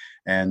interested,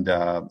 and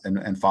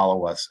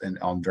follow us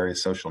on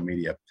various social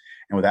media.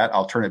 And with that,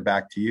 I'll turn it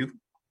back to you.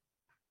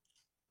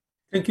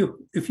 Thank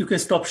you. If you can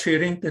stop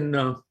sharing, then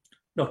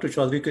Dr.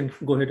 Chaudhry can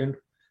go ahead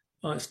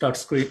and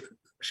start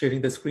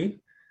sharing the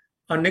screen.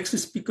 Our next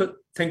speaker,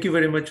 thank you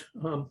very much,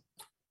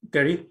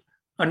 Gary.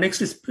 Our next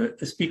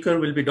speaker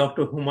will be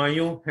Dr.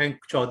 Humayun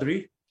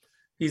Chaudhry.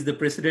 He's the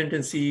President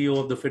and CEO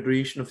of the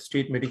Federation of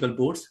State Medical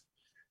Boards,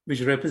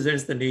 which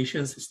represents the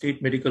nation's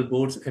state medical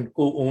boards and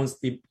co-owns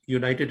the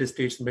United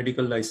States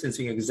Medical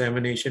Licensing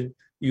Examination,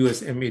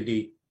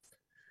 USMLE.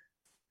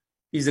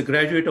 He's a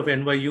graduate of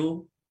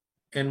NYU,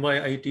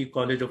 NYIT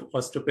College of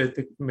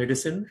Osteopathic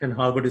Medicine, and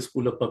Harvard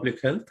School of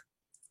Public Health.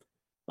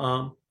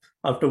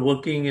 After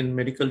working in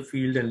medical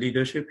field and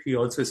leadership, he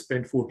also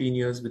spent 14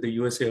 years with the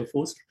US Air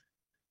Force,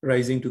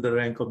 rising to the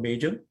rank of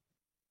major.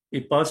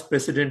 A past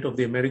president of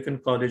the American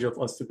College of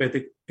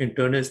Osteopathic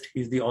Internists,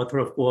 he's the author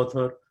of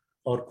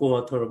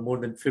co-author of more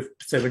than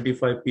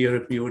 75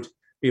 peer-reviewed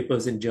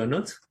papers in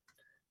journals.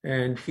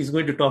 And he's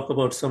going to talk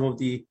about some of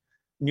the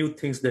new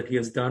things that he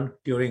has done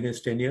during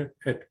his tenure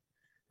at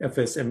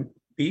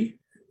FSMB.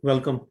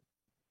 Welcome,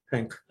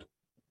 Hank.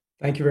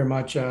 Thank you very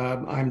much.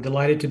 I'm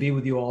delighted to be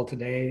with you all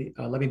today.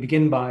 Let me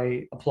begin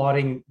by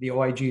applauding the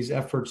OIG's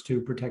efforts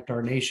to protect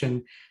our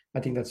nation. I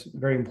think that's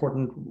very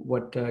important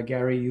what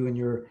Gary, you and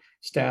your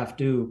staff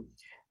do.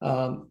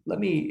 Let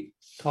me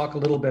talk a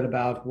little bit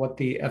about what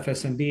the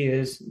FSMB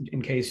is,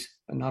 in case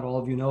not all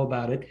of you know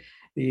about it.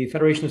 The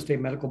Federation of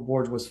State Medical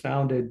Boards was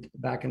founded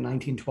back in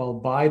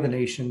 1912 by the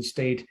nation's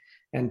state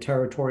and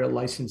territorial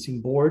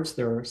licensing boards.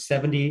 There are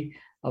 70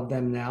 of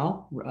them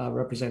now,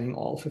 representing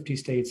all 50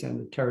 states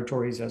and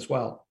territories as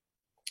well.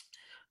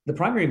 The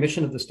primary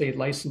mission of the state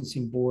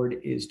licensing board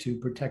is to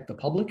protect the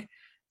public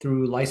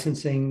through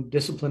licensing,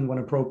 discipline when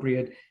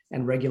appropriate,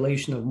 and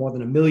regulation of more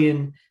than 1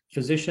 million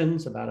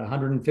physicians, about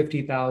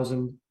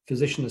 150,000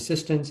 physician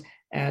assistants,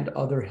 and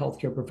other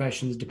healthcare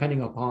professions,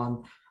 depending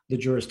upon the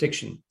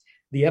jurisdiction.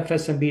 The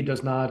FSMB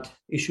does not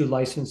issue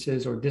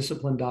licenses or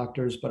discipline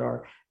doctors, but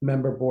our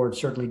member boards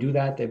certainly do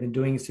that. They've been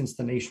doing it since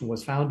the nation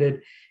was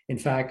founded. In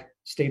fact,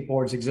 state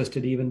boards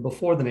existed even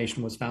before the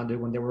nation was founded,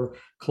 when there were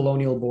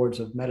colonial boards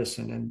of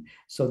medicine. And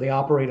so they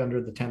operate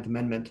under the 10th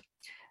Amendment.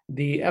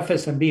 The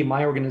FSMB,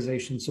 my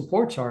organization,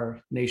 supports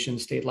our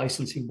nation's state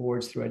licensing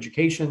boards through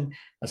education,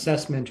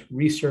 assessment,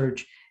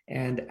 research,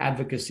 and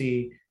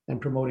advocacy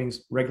and promoting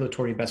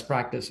regulatory best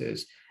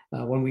practices.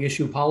 When we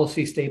issue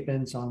policy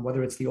statements on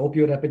whether it's the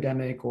opioid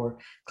epidemic or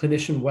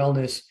clinician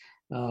wellness,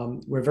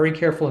 we're very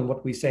careful in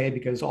what we say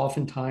because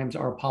oftentimes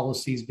our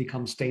policies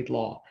become state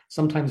law,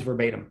 sometimes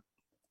verbatim.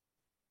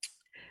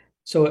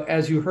 So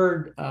as you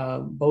heard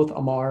both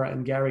Amar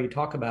and Gary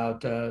talk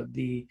about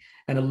and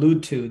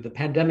allude to, the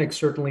pandemic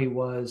certainly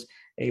was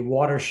a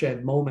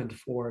watershed moment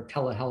for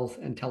telehealth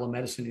and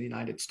telemedicine in the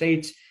United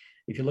States.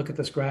 If you look at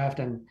this graph,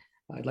 and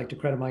I'd like to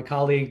credit my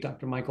colleague,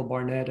 Dr. Michael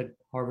Barnett at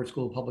Harvard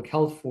School of Public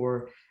Health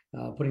for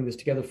putting this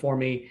together for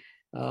me.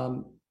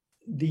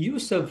 The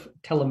use of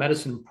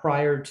telemedicine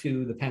prior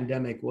to the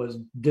pandemic was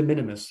de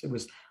minimis. It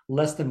was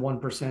less than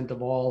 1%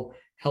 of all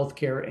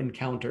healthcare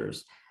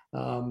encounters.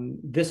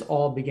 This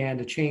all began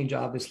to change,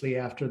 obviously,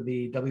 after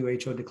the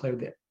WHO declared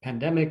the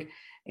pandemic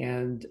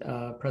and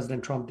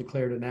President Trump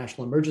declared a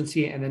national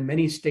emergency. And then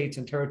many states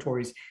and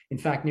territories, in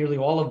fact, nearly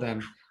all of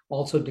them,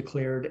 also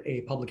declared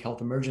a public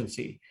health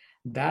emergency.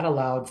 That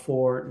allowed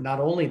for not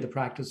only the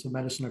practice of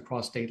medicine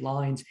across state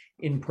lines,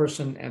 in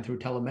person and through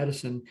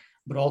telemedicine,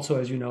 but also,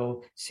 as you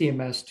know,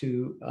 CMS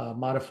to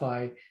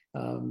modify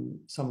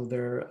some of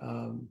their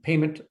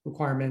payment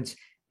requirements.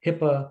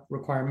 HIPAA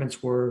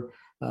requirements were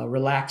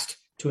relaxed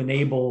to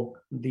enable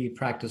the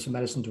practice of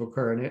medicine to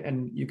occur.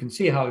 And you can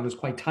see how it was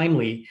quite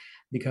timely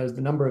because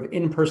the number of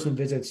in-person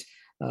visits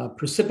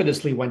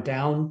precipitously went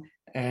down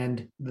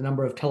and the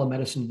number of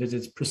telemedicine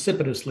visits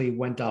precipitously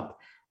went up,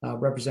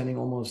 representing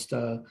almost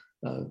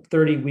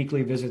 30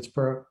 weekly visits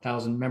per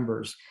 1,000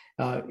 members.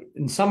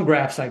 In some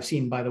graphs I've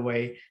seen, by the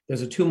way,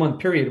 there's a 2-month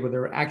period where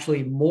there are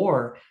actually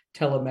more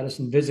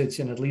telemedicine visits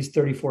in at least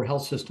 34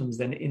 health systems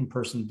than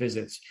in-person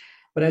visits.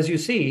 But as you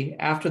see,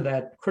 after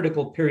that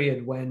critical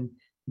period when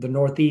the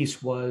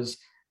Northeast was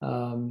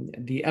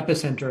the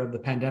epicenter of the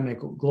pandemic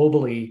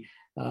globally,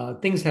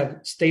 things have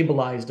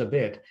stabilized a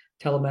bit.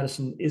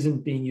 Telemedicine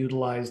isn't being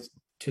utilized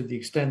to the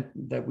extent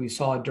that we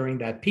saw during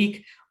that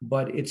peak,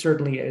 but it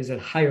certainly is at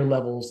higher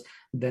levels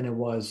than it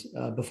was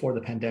before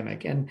the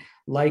pandemic. And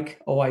like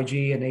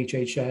OIG and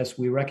HHS,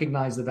 we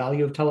recognize the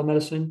value of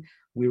telemedicine.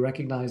 We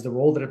recognize the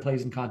role that it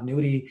plays in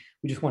continuity.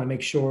 We just want to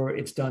make sure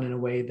it's done in a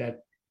way that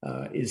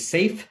is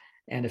safe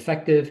and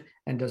effective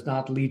and does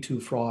not lead to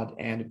fraud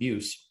and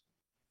abuse.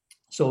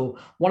 So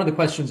one of the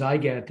questions I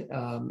get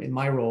in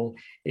my role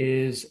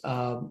is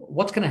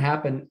what's going to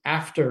happen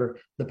after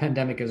the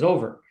pandemic is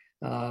over?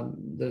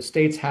 The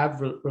states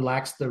have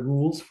relaxed the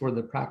rules for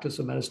the practice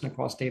of medicine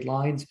across state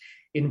lines,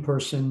 in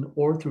person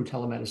or through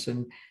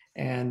telemedicine.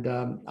 And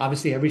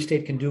obviously every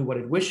state can do what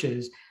it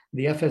wishes.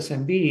 The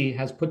FSMB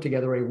has put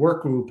together a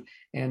work group,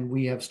 and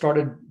we have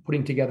started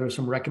putting together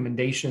some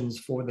recommendations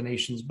for the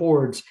nation's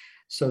boards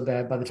so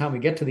that by the time we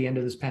get to the end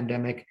of this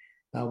pandemic,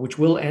 which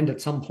will end at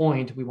some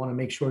point, we want to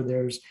make sure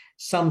there's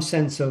some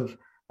sense of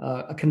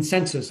a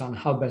consensus on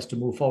how best to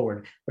move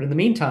forward. But in the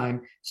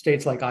meantime,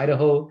 states like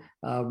Idaho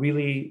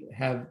really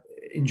have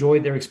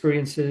enjoyed their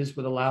experiences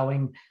with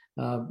allowing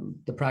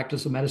the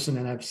practice of medicine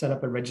and have set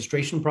up a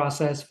registration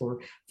process for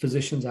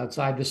physicians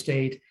outside the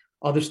state.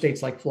 Other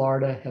states like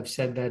Florida have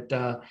said that,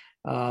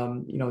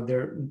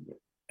 they're,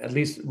 at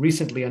least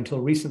recently, until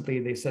recently,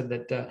 they said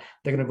that they're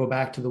going to go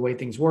back to the way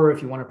things were.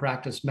 If you want to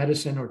practice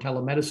medicine or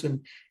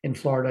telemedicine in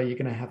Florida, you're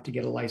going to have to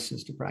get a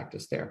license to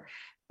practice there.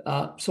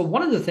 So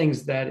one of the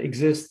things that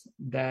exists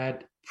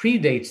that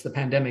predates the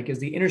pandemic is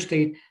the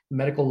Interstate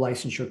Medical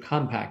Licensure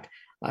Compact.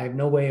 I have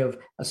no way of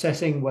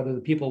assessing whether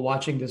the people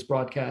watching this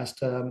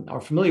broadcast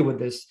are familiar with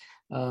this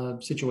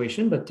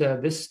situation, but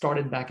this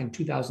started back in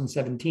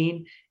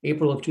 2017,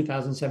 April of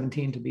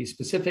 2017 to be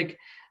specific.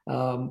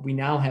 We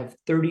now have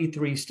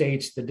 33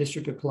 states, the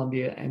District of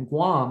Columbia and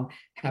Guam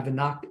have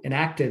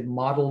enacted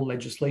model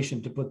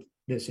legislation to put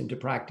this into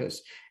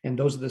practice. And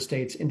those are the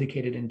states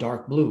indicated in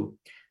dark blue.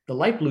 The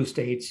light blue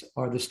states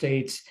are the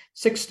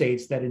 6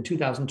 states that in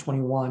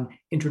 2021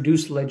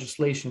 introduced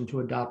legislation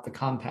to adopt the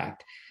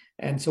compact.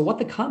 And so what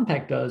the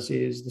compact does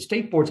is the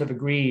state boards have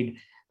agreed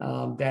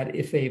that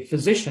if a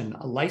physician,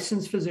 a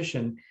licensed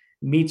physician,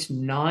 meets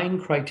 9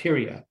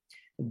 criteria,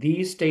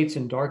 these states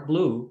in dark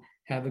blue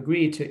have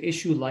agreed to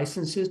issue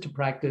licenses to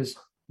practice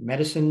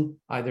medicine,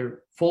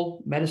 either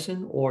full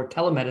medicine or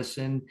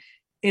telemedicine,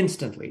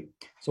 instantly.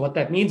 So what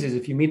that means is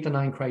if you meet the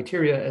 9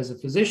 criteria as a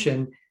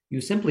physician, you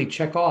simply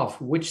check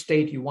off which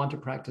state you want to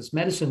practice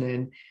medicine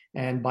in,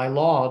 and by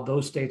law,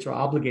 those states are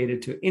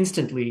obligated to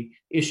instantly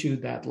issue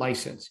that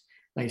license.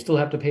 Now, you still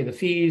have to pay the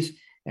fees,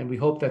 and we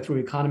hope that through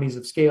economies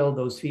of scale,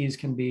 those fees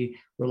can be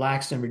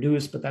relaxed and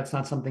reduced, but that's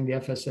not something the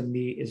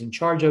FSMB is in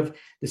charge of.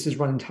 This is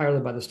run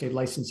entirely by the state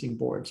licensing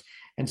boards.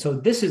 And so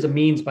this is a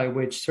means by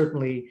which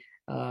certainly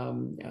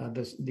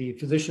the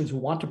physicians who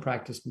want to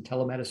practice in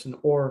telemedicine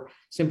or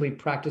simply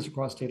practice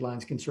across state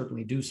lines can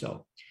certainly do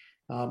so.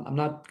 I'm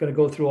not going to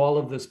go through all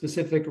of the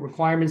specific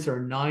requirements. There are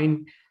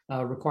 9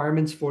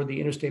 requirements for the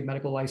Interstate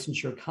Medical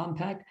Licensure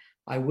Compact.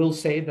 I will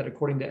say that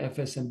according to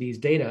FSMB's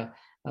data,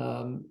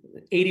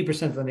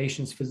 80% of the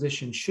nation's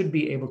physicians should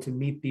be able to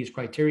meet these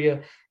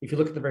criteria. If you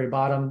look at the very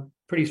bottom,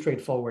 pretty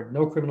straightforward.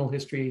 No criminal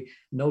history,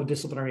 no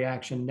disciplinary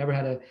action, never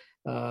had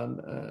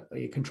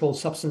a controlled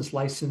substance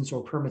license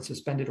or permit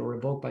suspended or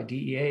revoked by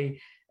DEA,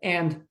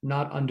 and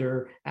not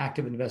under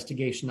active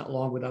investigation,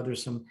 along with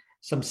others,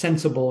 some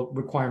sensible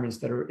requirements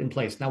that are in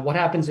place. Now, what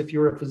happens if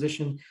you're a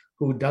physician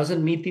who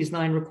doesn't meet these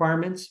 9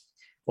 requirements?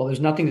 Well, there's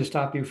nothing to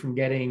stop you from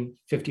getting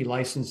 50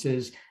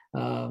 licenses,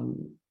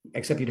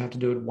 except you'd have to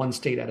do it one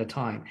state at a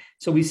time.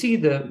 So we see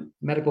the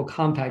medical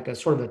compact as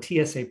sort of a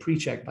TSA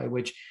pre-check by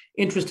which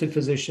interested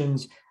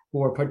physicians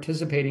who are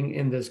participating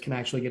in this can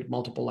actually get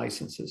multiple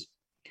licenses.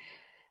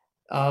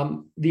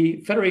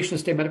 The Federation of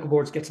State Medical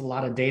Boards gets a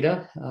lot of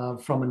data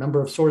from a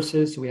number of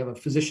sources. So we have a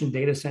physician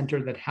data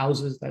center that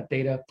houses that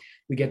data.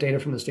 We get data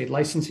from the state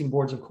licensing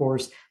boards, of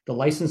course, the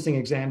licensing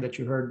exam that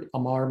you heard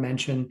Amar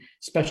mention,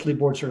 specialty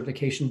board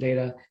certification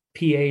data,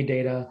 PA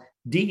data,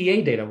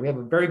 DEA data. We have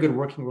a very good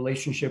working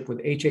relationship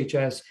with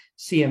HHS,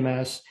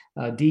 CMS,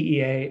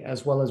 DEA,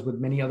 as well as with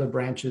many other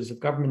branches of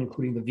government,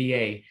 including the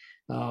VA.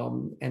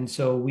 And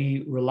so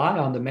we rely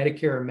on the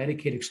Medicare and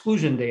Medicaid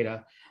exclusion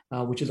data,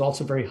 which is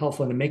also very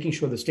helpful in making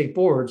sure the state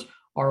boards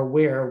are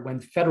aware when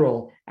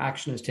federal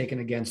action is taken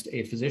against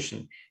a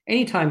physician.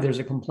 Anytime there's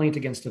a complaint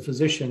against a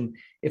physician,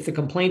 if the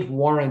complaint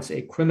warrants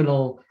a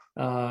criminal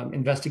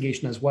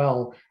investigation as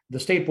well, the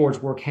state boards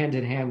work hand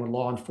in hand with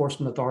law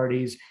enforcement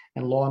authorities,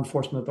 and law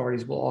enforcement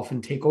authorities will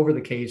often take over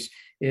the case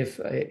if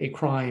a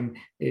crime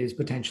is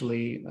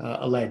potentially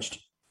alleged.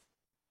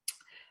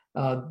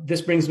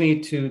 This brings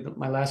me to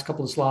my last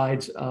couple of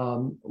slides.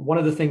 One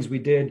of the things we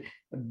did,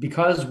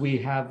 because we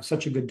have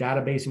such a good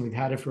database and we've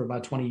had it for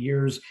about 20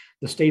 years,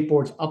 the state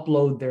boards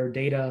upload their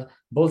data,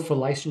 both for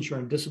licensure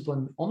and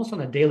discipline, almost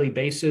on a daily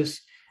basis.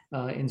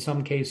 In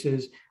some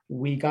cases,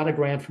 we got a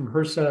grant from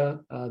HRSA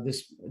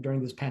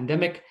during this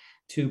pandemic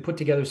to put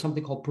together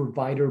something called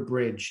Provider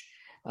Bridge.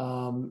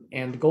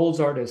 And the goals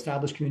are to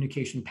establish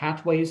communication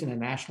pathways in a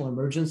national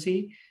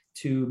emergency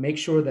to make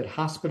sure that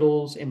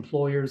hospitals,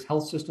 employers,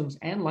 health systems,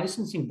 and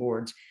licensing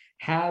boards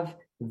have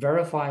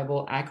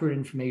verifiable, accurate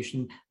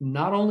information,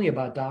 not only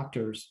about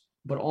doctors,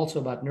 but also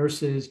about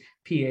nurses,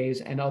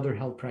 PAs, and other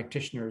health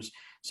practitioners.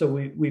 So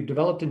we've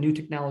developed a new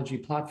technology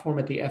platform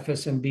at the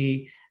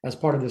FSMB as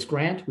part of this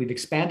grant. We've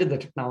expanded the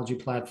technology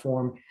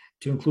platform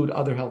to include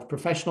other health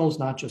professionals,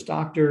 not just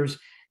doctors,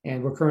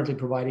 and we're currently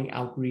providing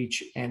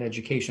outreach and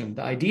education.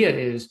 The idea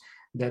is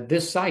that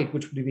this site,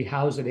 which would be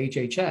housed at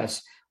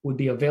HHS, would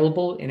be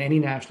available in any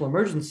national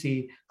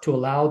emergency to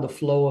allow the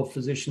flow of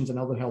physicians and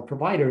other health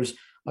providers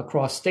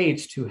across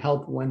states to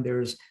help when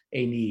there's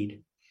a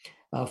need.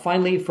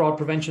 Finally, fraud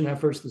prevention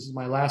efforts. This is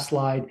my last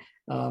slide.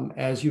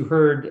 As you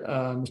heard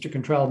Mr.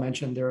 Cantrell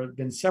mention, there have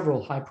been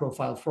several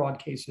high-profile fraud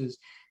cases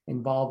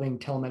involving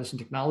telemedicine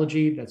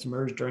technology that's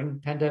emerged during the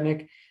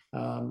pandemic.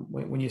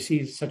 When you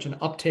see such an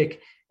uptick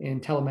in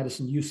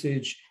telemedicine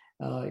usage,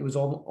 it was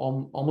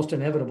almost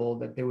inevitable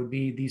that there would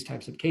be these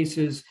types of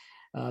cases.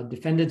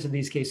 Defendants in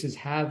these cases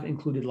have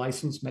included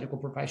licensed medical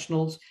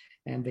professionals,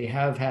 and they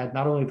have had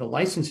not only the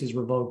licenses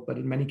revoked, but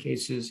in many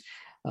cases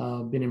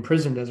been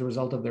imprisoned as a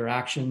result of their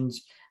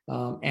actions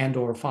and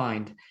or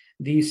fined.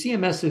 The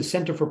CMS's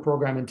Center for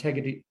Program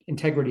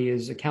Integrity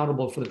is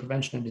accountable for the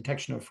prevention and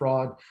detection of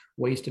fraud,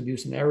 waste,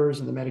 abuse, and errors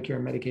in the Medicare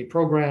and Medicaid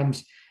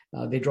programs.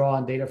 They draw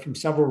on data from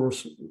several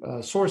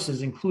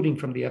sources, including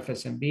from the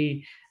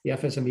FSMB. The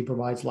FSMB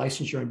provides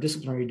licensure and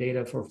disciplinary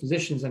data for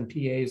physicians and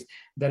PAs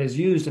that is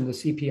used in the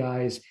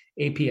CPI's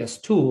APS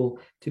tool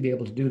to be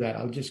able to do that.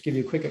 I'll just give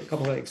you a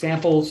couple of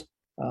examples.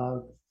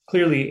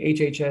 Clearly,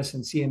 HHS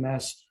and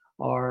CMS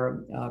are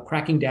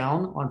cracking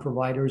down on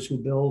providers who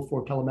bill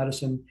for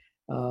telemedicine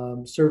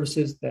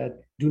services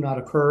that do not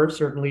occur,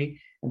 certainly.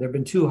 And there have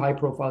been 2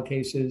 high-profile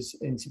cases.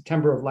 In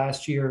September of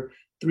last year,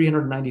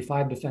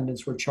 395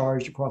 defendants were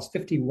charged across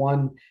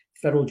 51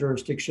 federal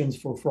jurisdictions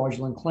for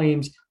fraudulent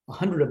claims.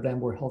 100 of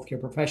them were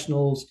healthcare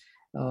professionals.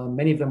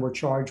 Many of them were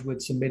charged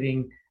with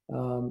submitting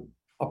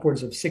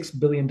upwards of $6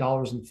 billion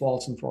in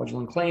false and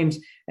fraudulent claims.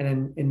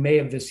 And in May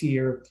of this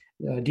year,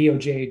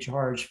 DOJ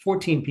charged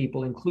 14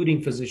 people,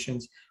 including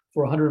physicians,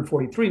 for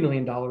 $143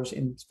 million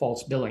in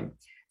false billing.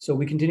 So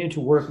we continue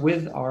to work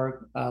with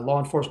our law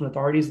enforcement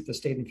authorities at the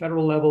state and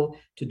federal level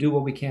to do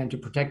what we can to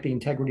protect the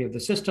integrity of the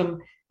system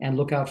and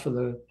look out for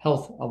the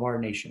health of our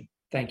nation.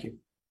 Thank you.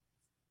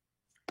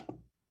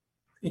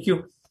 Thank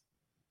you.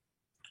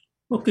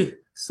 Okay,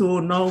 so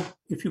now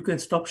if you can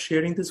stop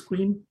sharing the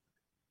screen,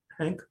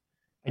 Hank.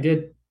 I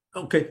did.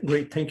 Okay,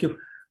 great, thank you.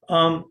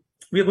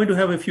 We are going to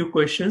have a few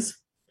questions.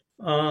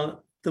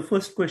 The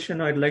first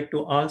question I'd like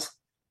to ask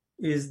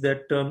is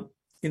that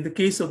in the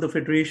case of the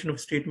Federation of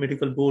State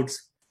Medical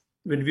Boards,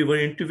 when we were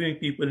interviewing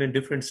people in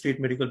different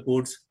state medical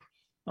boards,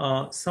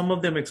 some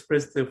of them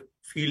expressed the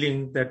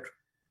feeling that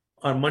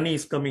our money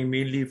is coming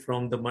mainly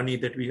from the money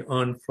that we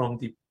earn from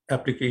the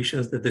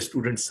applications that the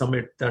students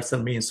submit. That's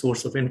our main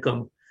source of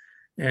income.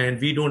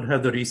 And we don't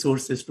have the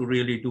resources to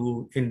really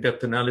do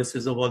in-depth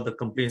analysis of all the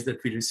complaints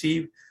that we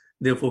receive.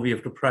 Therefore, we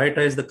have to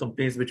prioritize the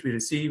complaints which we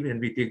receive, and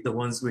we take the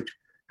ones which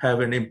have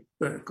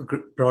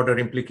broader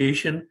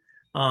implication.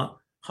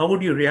 How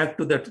would you react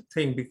to that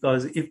thing?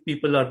 Because if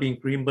people are being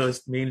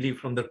reimbursed mainly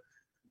from the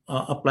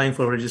applying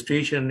for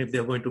registration, if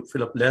they're going to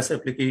fill up less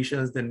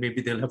applications, then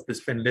maybe they'll have to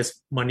spend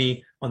less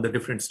money on the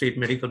different state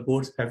medical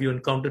boards. Have you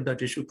encountered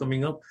that issue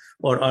coming up?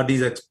 Or are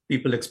these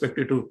people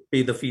expected to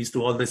pay the fees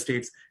to all the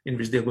states in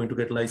which they're going to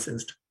get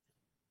licensed?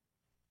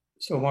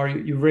 So, Amar,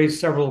 you've raised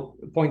several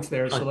points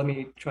there, so let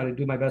me try to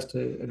do my best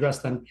to address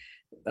them.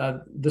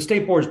 The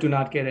state boards do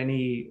not get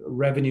any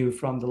revenue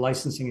from the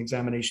licensing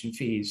examination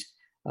fees.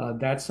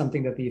 That's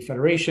something that the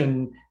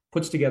Federation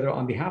puts together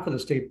on behalf of the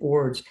state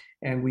boards,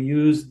 and we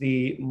use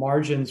the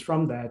margins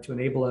from that to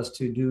enable us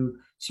to do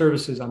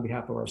services on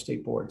behalf of our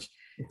state boards.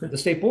 Okay. The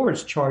state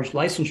boards charge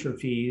licensure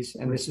fees,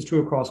 and this is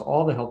true across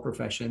all the health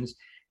professions,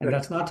 and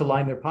that's not to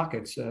line their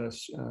pockets,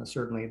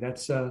 certainly.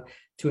 That's to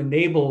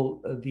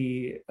enable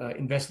the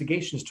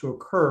investigations to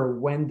occur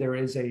when there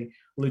is a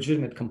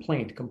legitimate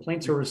complaint.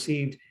 Complaints are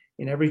received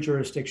in every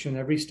jurisdiction,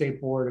 every state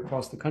board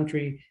across the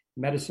country,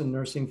 medicine,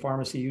 nursing,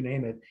 pharmacy, you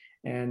name it.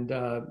 And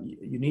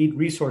you need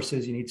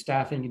resources, you need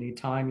staffing, you need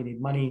time, you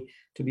need money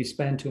to be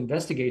spent to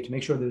investigate, to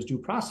make sure there's due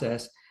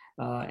process,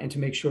 and to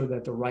make sure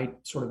that the right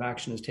sort of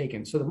action is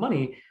taken. So the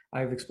money,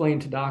 I've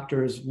explained to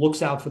doctors,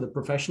 looks out for the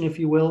profession, if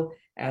you will,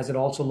 as it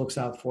also looks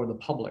out for the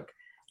public.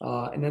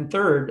 And then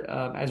third,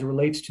 as it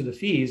relates to the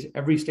fees,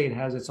 every state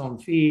has its own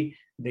fee.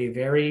 They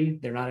vary.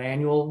 They're not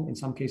annual. In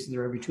some cases,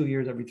 they're every 2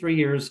 years, every 3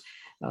 years.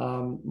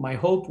 My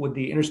hope with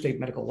the Interstate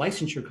Medical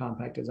Licensure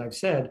Compact, as I've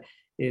said,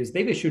 is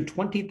they've issued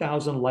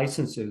 20,000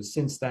 licenses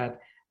since that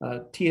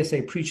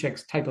TSA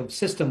pre-checks type of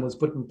system was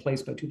put in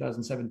place by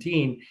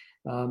 2017.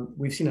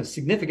 We've seen a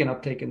significant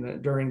uptake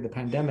during the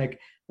pandemic,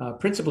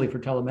 principally for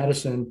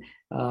telemedicine.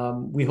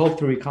 We hope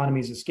through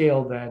economies of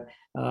scale that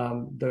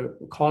the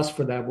cost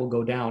for that will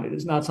go down. It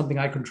is not something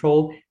I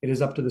control. It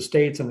is up to the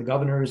states and the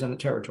governors and the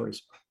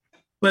territories.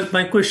 Well,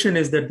 my question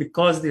is that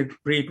because the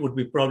rate would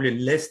be probably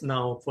less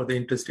now for the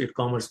Interstate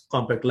Commerce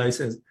Compact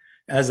license,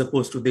 as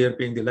opposed to they're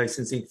paying the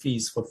licensing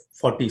fees for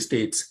 40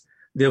 states.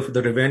 Therefore,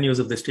 the revenues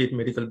of the state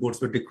medical boards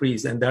would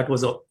decrease. And that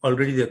was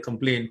already the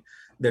complaint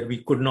that we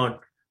could not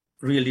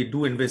really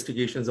do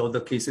investigations. All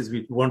the cases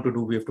we want to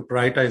do, we have to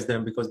prioritize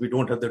them because we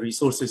don't have the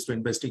resources to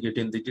investigate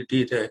in the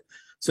data.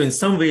 So in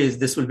some ways,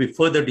 this will be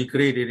further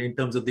degraded in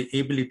terms of the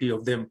ability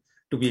of them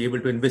to be able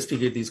to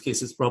investigate these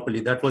cases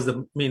properly. That was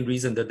the main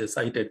reason that they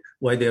cited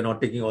why they are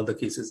not taking all the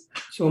cases.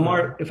 So,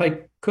 Amar, if I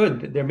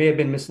could, there may have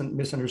been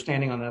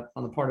misunderstanding on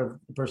the part of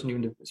the person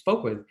you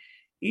spoke with.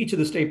 Each of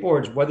the state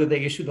boards, whether they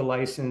issue the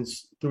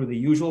license through the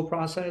usual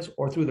process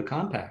or through the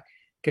compact,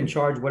 can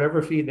charge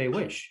whatever fee they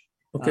wish.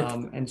 Okay.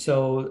 And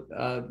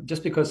so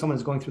just because someone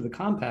is going through the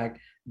compact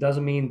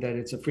doesn't mean that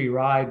it's a free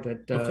ride,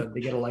 that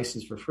they get a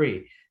license for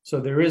free. So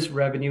there is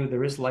revenue,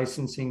 there is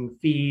licensing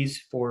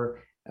fees for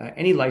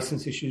any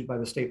license issued by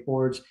the state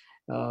boards,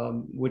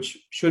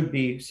 which should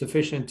be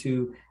sufficient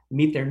to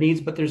meet their needs,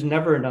 but there's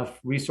never enough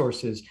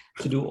resources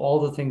to do all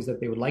the things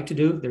that they would like to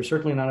do. They're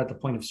certainly not at the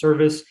point of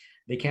service.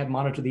 They can't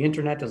monitor the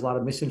internet. There's a lot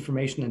of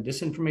misinformation and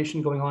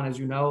disinformation going on, as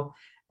you know,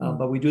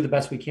 but we do the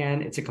best we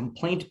can. It's a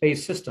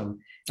complaint-based system.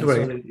 And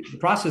so the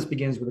process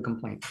begins with a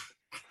complaint.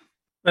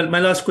 Well, my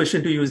last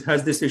question to you is,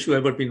 has this issue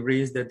ever been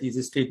raised that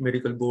these state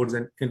medical boards,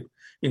 and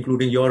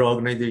including your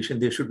organization,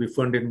 they should be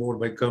funded more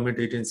by government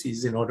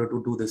agencies in order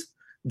to do this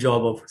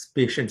job of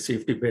patient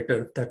safety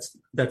better?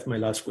 That's my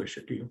last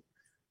question to you.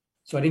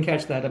 So I didn't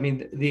catch that. I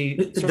mean, the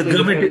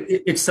government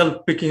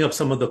itself picking up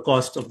some of the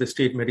cost of the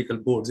state medical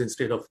boards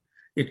instead of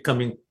it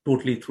coming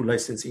totally through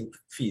licensing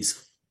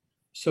fees.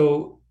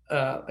 So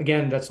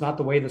again, that's not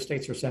the way the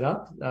states are set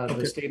up.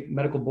 The state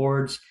medical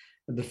boards,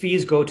 the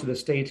fees go to the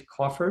state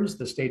coffers.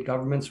 The state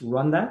governments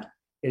run that.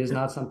 It is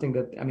not something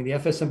that, I mean, the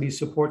FSMB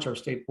supports our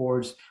state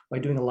boards by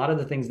doing a lot of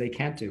the things they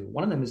can't do.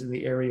 One of them is in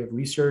the area of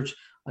research.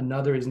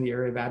 Another is in the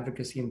area of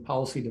advocacy and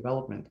policy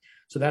development.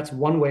 So that's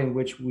one way in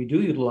which we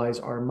do utilize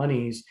our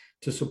monies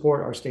to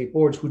support our state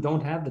boards who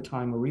don't have the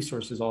time or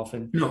resources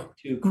often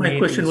to create my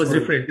question was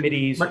different.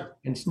 Committees.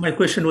 My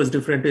question was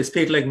different. A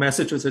state like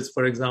Massachusetts,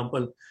 for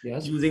example,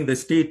 using the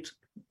state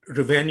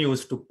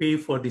revenues to pay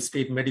for the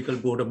state medical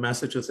board of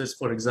Massachusetts,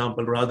 for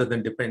example, rather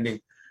than depending.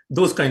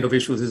 Those kind of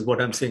issues is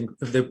what I'm saying,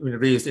 if they've been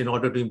raised in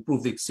order to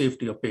improve the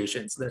safety of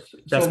patients. That's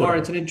so, Amar,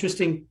 it's an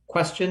interesting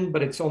question,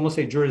 but it's almost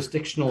a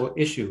jurisdictional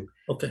issue.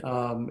 Okay.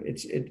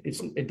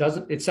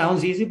 It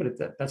sounds easy,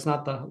 but that's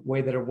not the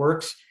way that it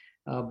works.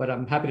 But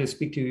I'm happy to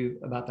speak to you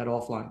about that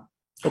offline.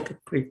 Okay,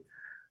 great.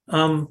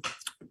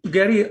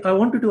 Gary, I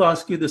wanted to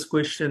ask you this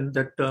question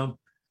that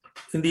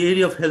in the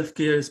area of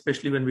healthcare,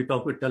 especially when we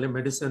talk with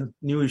telemedicine,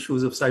 new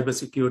issues of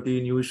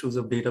cybersecurity, new issues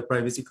of data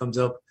privacy comes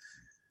up.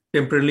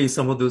 Temporarily,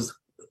 some of those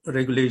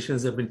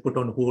regulations have been put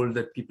on hold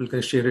that people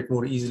can share it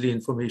more easily,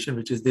 information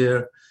which is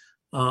there.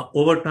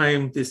 Over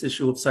time, this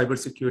issue of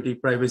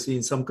cybersecurity, privacy,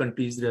 in some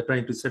countries, they're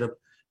trying to set up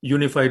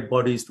unified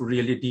bodies to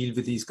really deal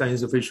with these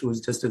kinds of issues,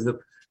 just as the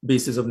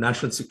basis of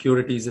national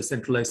security is a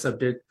centralized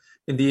subject.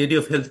 In the area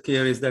of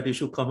healthcare, is that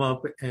issue come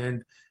up?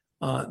 And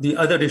the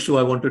other issue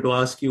I wanted to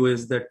ask you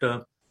is that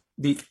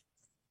the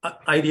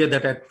idea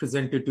that I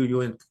presented to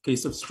you in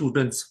case of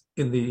students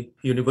in the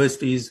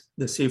universities,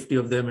 the safety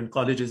of them in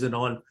colleges and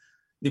all.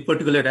 The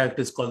particular act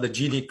is called the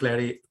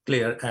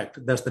Genie-Claire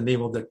Act. That's the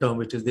name of the term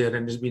which is there,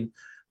 and it's been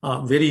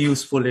very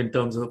useful in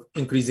terms of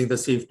increasing the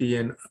safety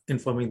and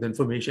informing the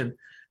information.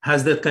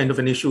 Has that kind of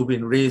an issue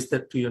been raised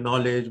that, to your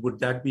knowledge? Would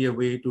that be a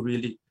way to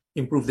really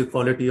improve the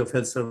quality of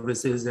health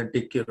services and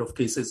take care of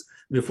cases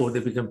before they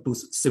become too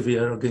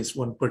severe against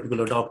one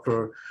particular doctor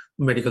or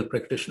medical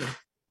practitioner?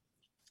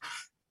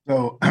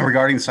 So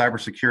regarding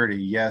cybersecurity,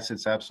 yes,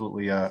 it's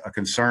absolutely a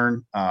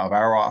concern of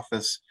our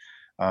office,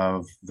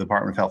 of the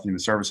Department of Health and Human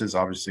Services.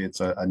 Obviously,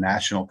 it's a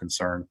national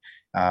concern.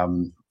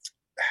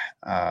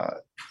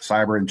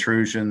 Cyber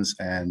intrusions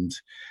and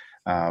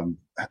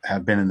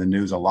have been in the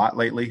news a lot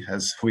lately,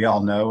 as we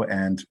all know,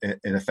 and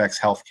it affects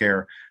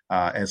healthcare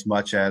as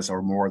much as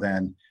or more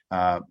than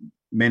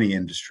many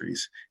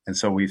industries. And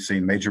so we've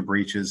seen major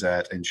breaches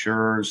at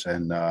insurers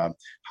and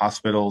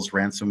hospitals,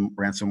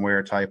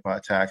 ransomware type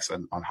attacks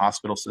on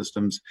hospital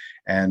systems.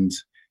 And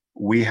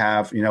we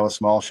have, a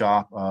small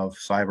shop of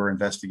cyber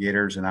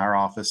investigators in our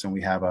office, and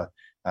we have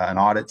an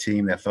audit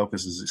team that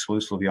focuses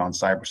exclusively on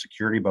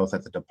cybersecurity, both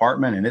at the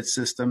department and its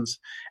systems,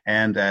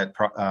 and at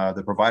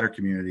the provider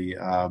community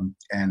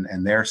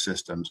and their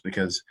systems,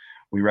 because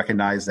we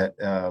recognize that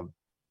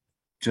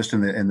just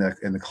in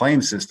the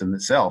claim system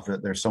itself,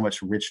 that there's so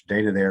much rich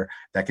data there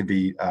that could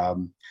be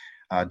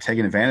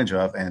taken advantage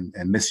of and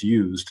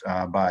misused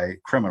by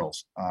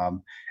criminals,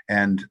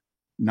 and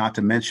not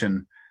to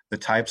mention the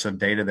types of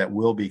data that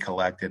will be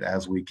collected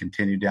as we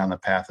continue down the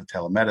path of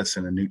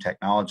telemedicine and new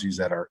technologies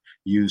that are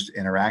used to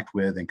interact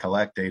with and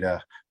collect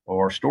data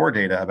or store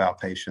data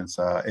about patients.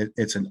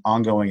 It's an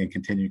ongoing and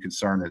continued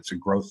concern. It's a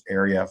growth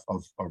area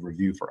of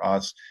review for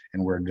us,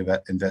 and we're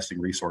investing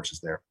resources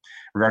there.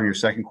 Regarding your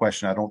second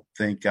question, I don't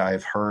think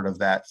I've heard of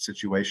that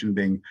situation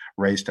being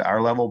raised to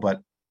our level,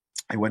 but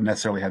it wouldn't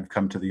necessarily have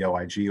come to the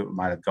OIG. It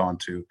might have gone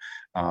to,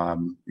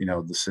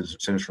 the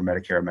Centers for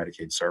Medicare and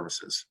Medicaid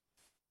Services.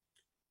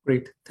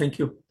 Great, thank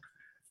you.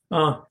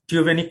 Do you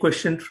have any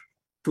questions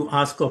to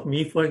ask of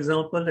me, for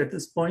example, at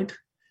this point?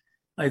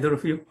 Either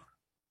of you?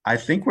 I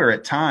think we're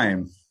at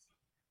time.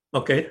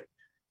 Okay,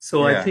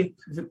 so Yeah. I think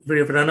we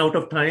have run out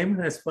of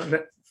time as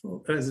far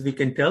as we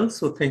can tell.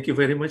 So thank you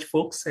very much,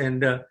 folks,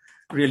 and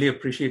really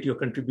appreciate your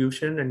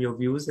contribution and your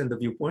views and the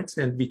viewpoints,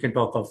 and we can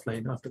talk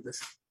offline after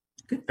this.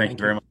 Okay. Thank you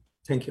very much.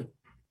 Thank you.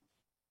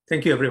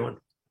 Thank you, everyone.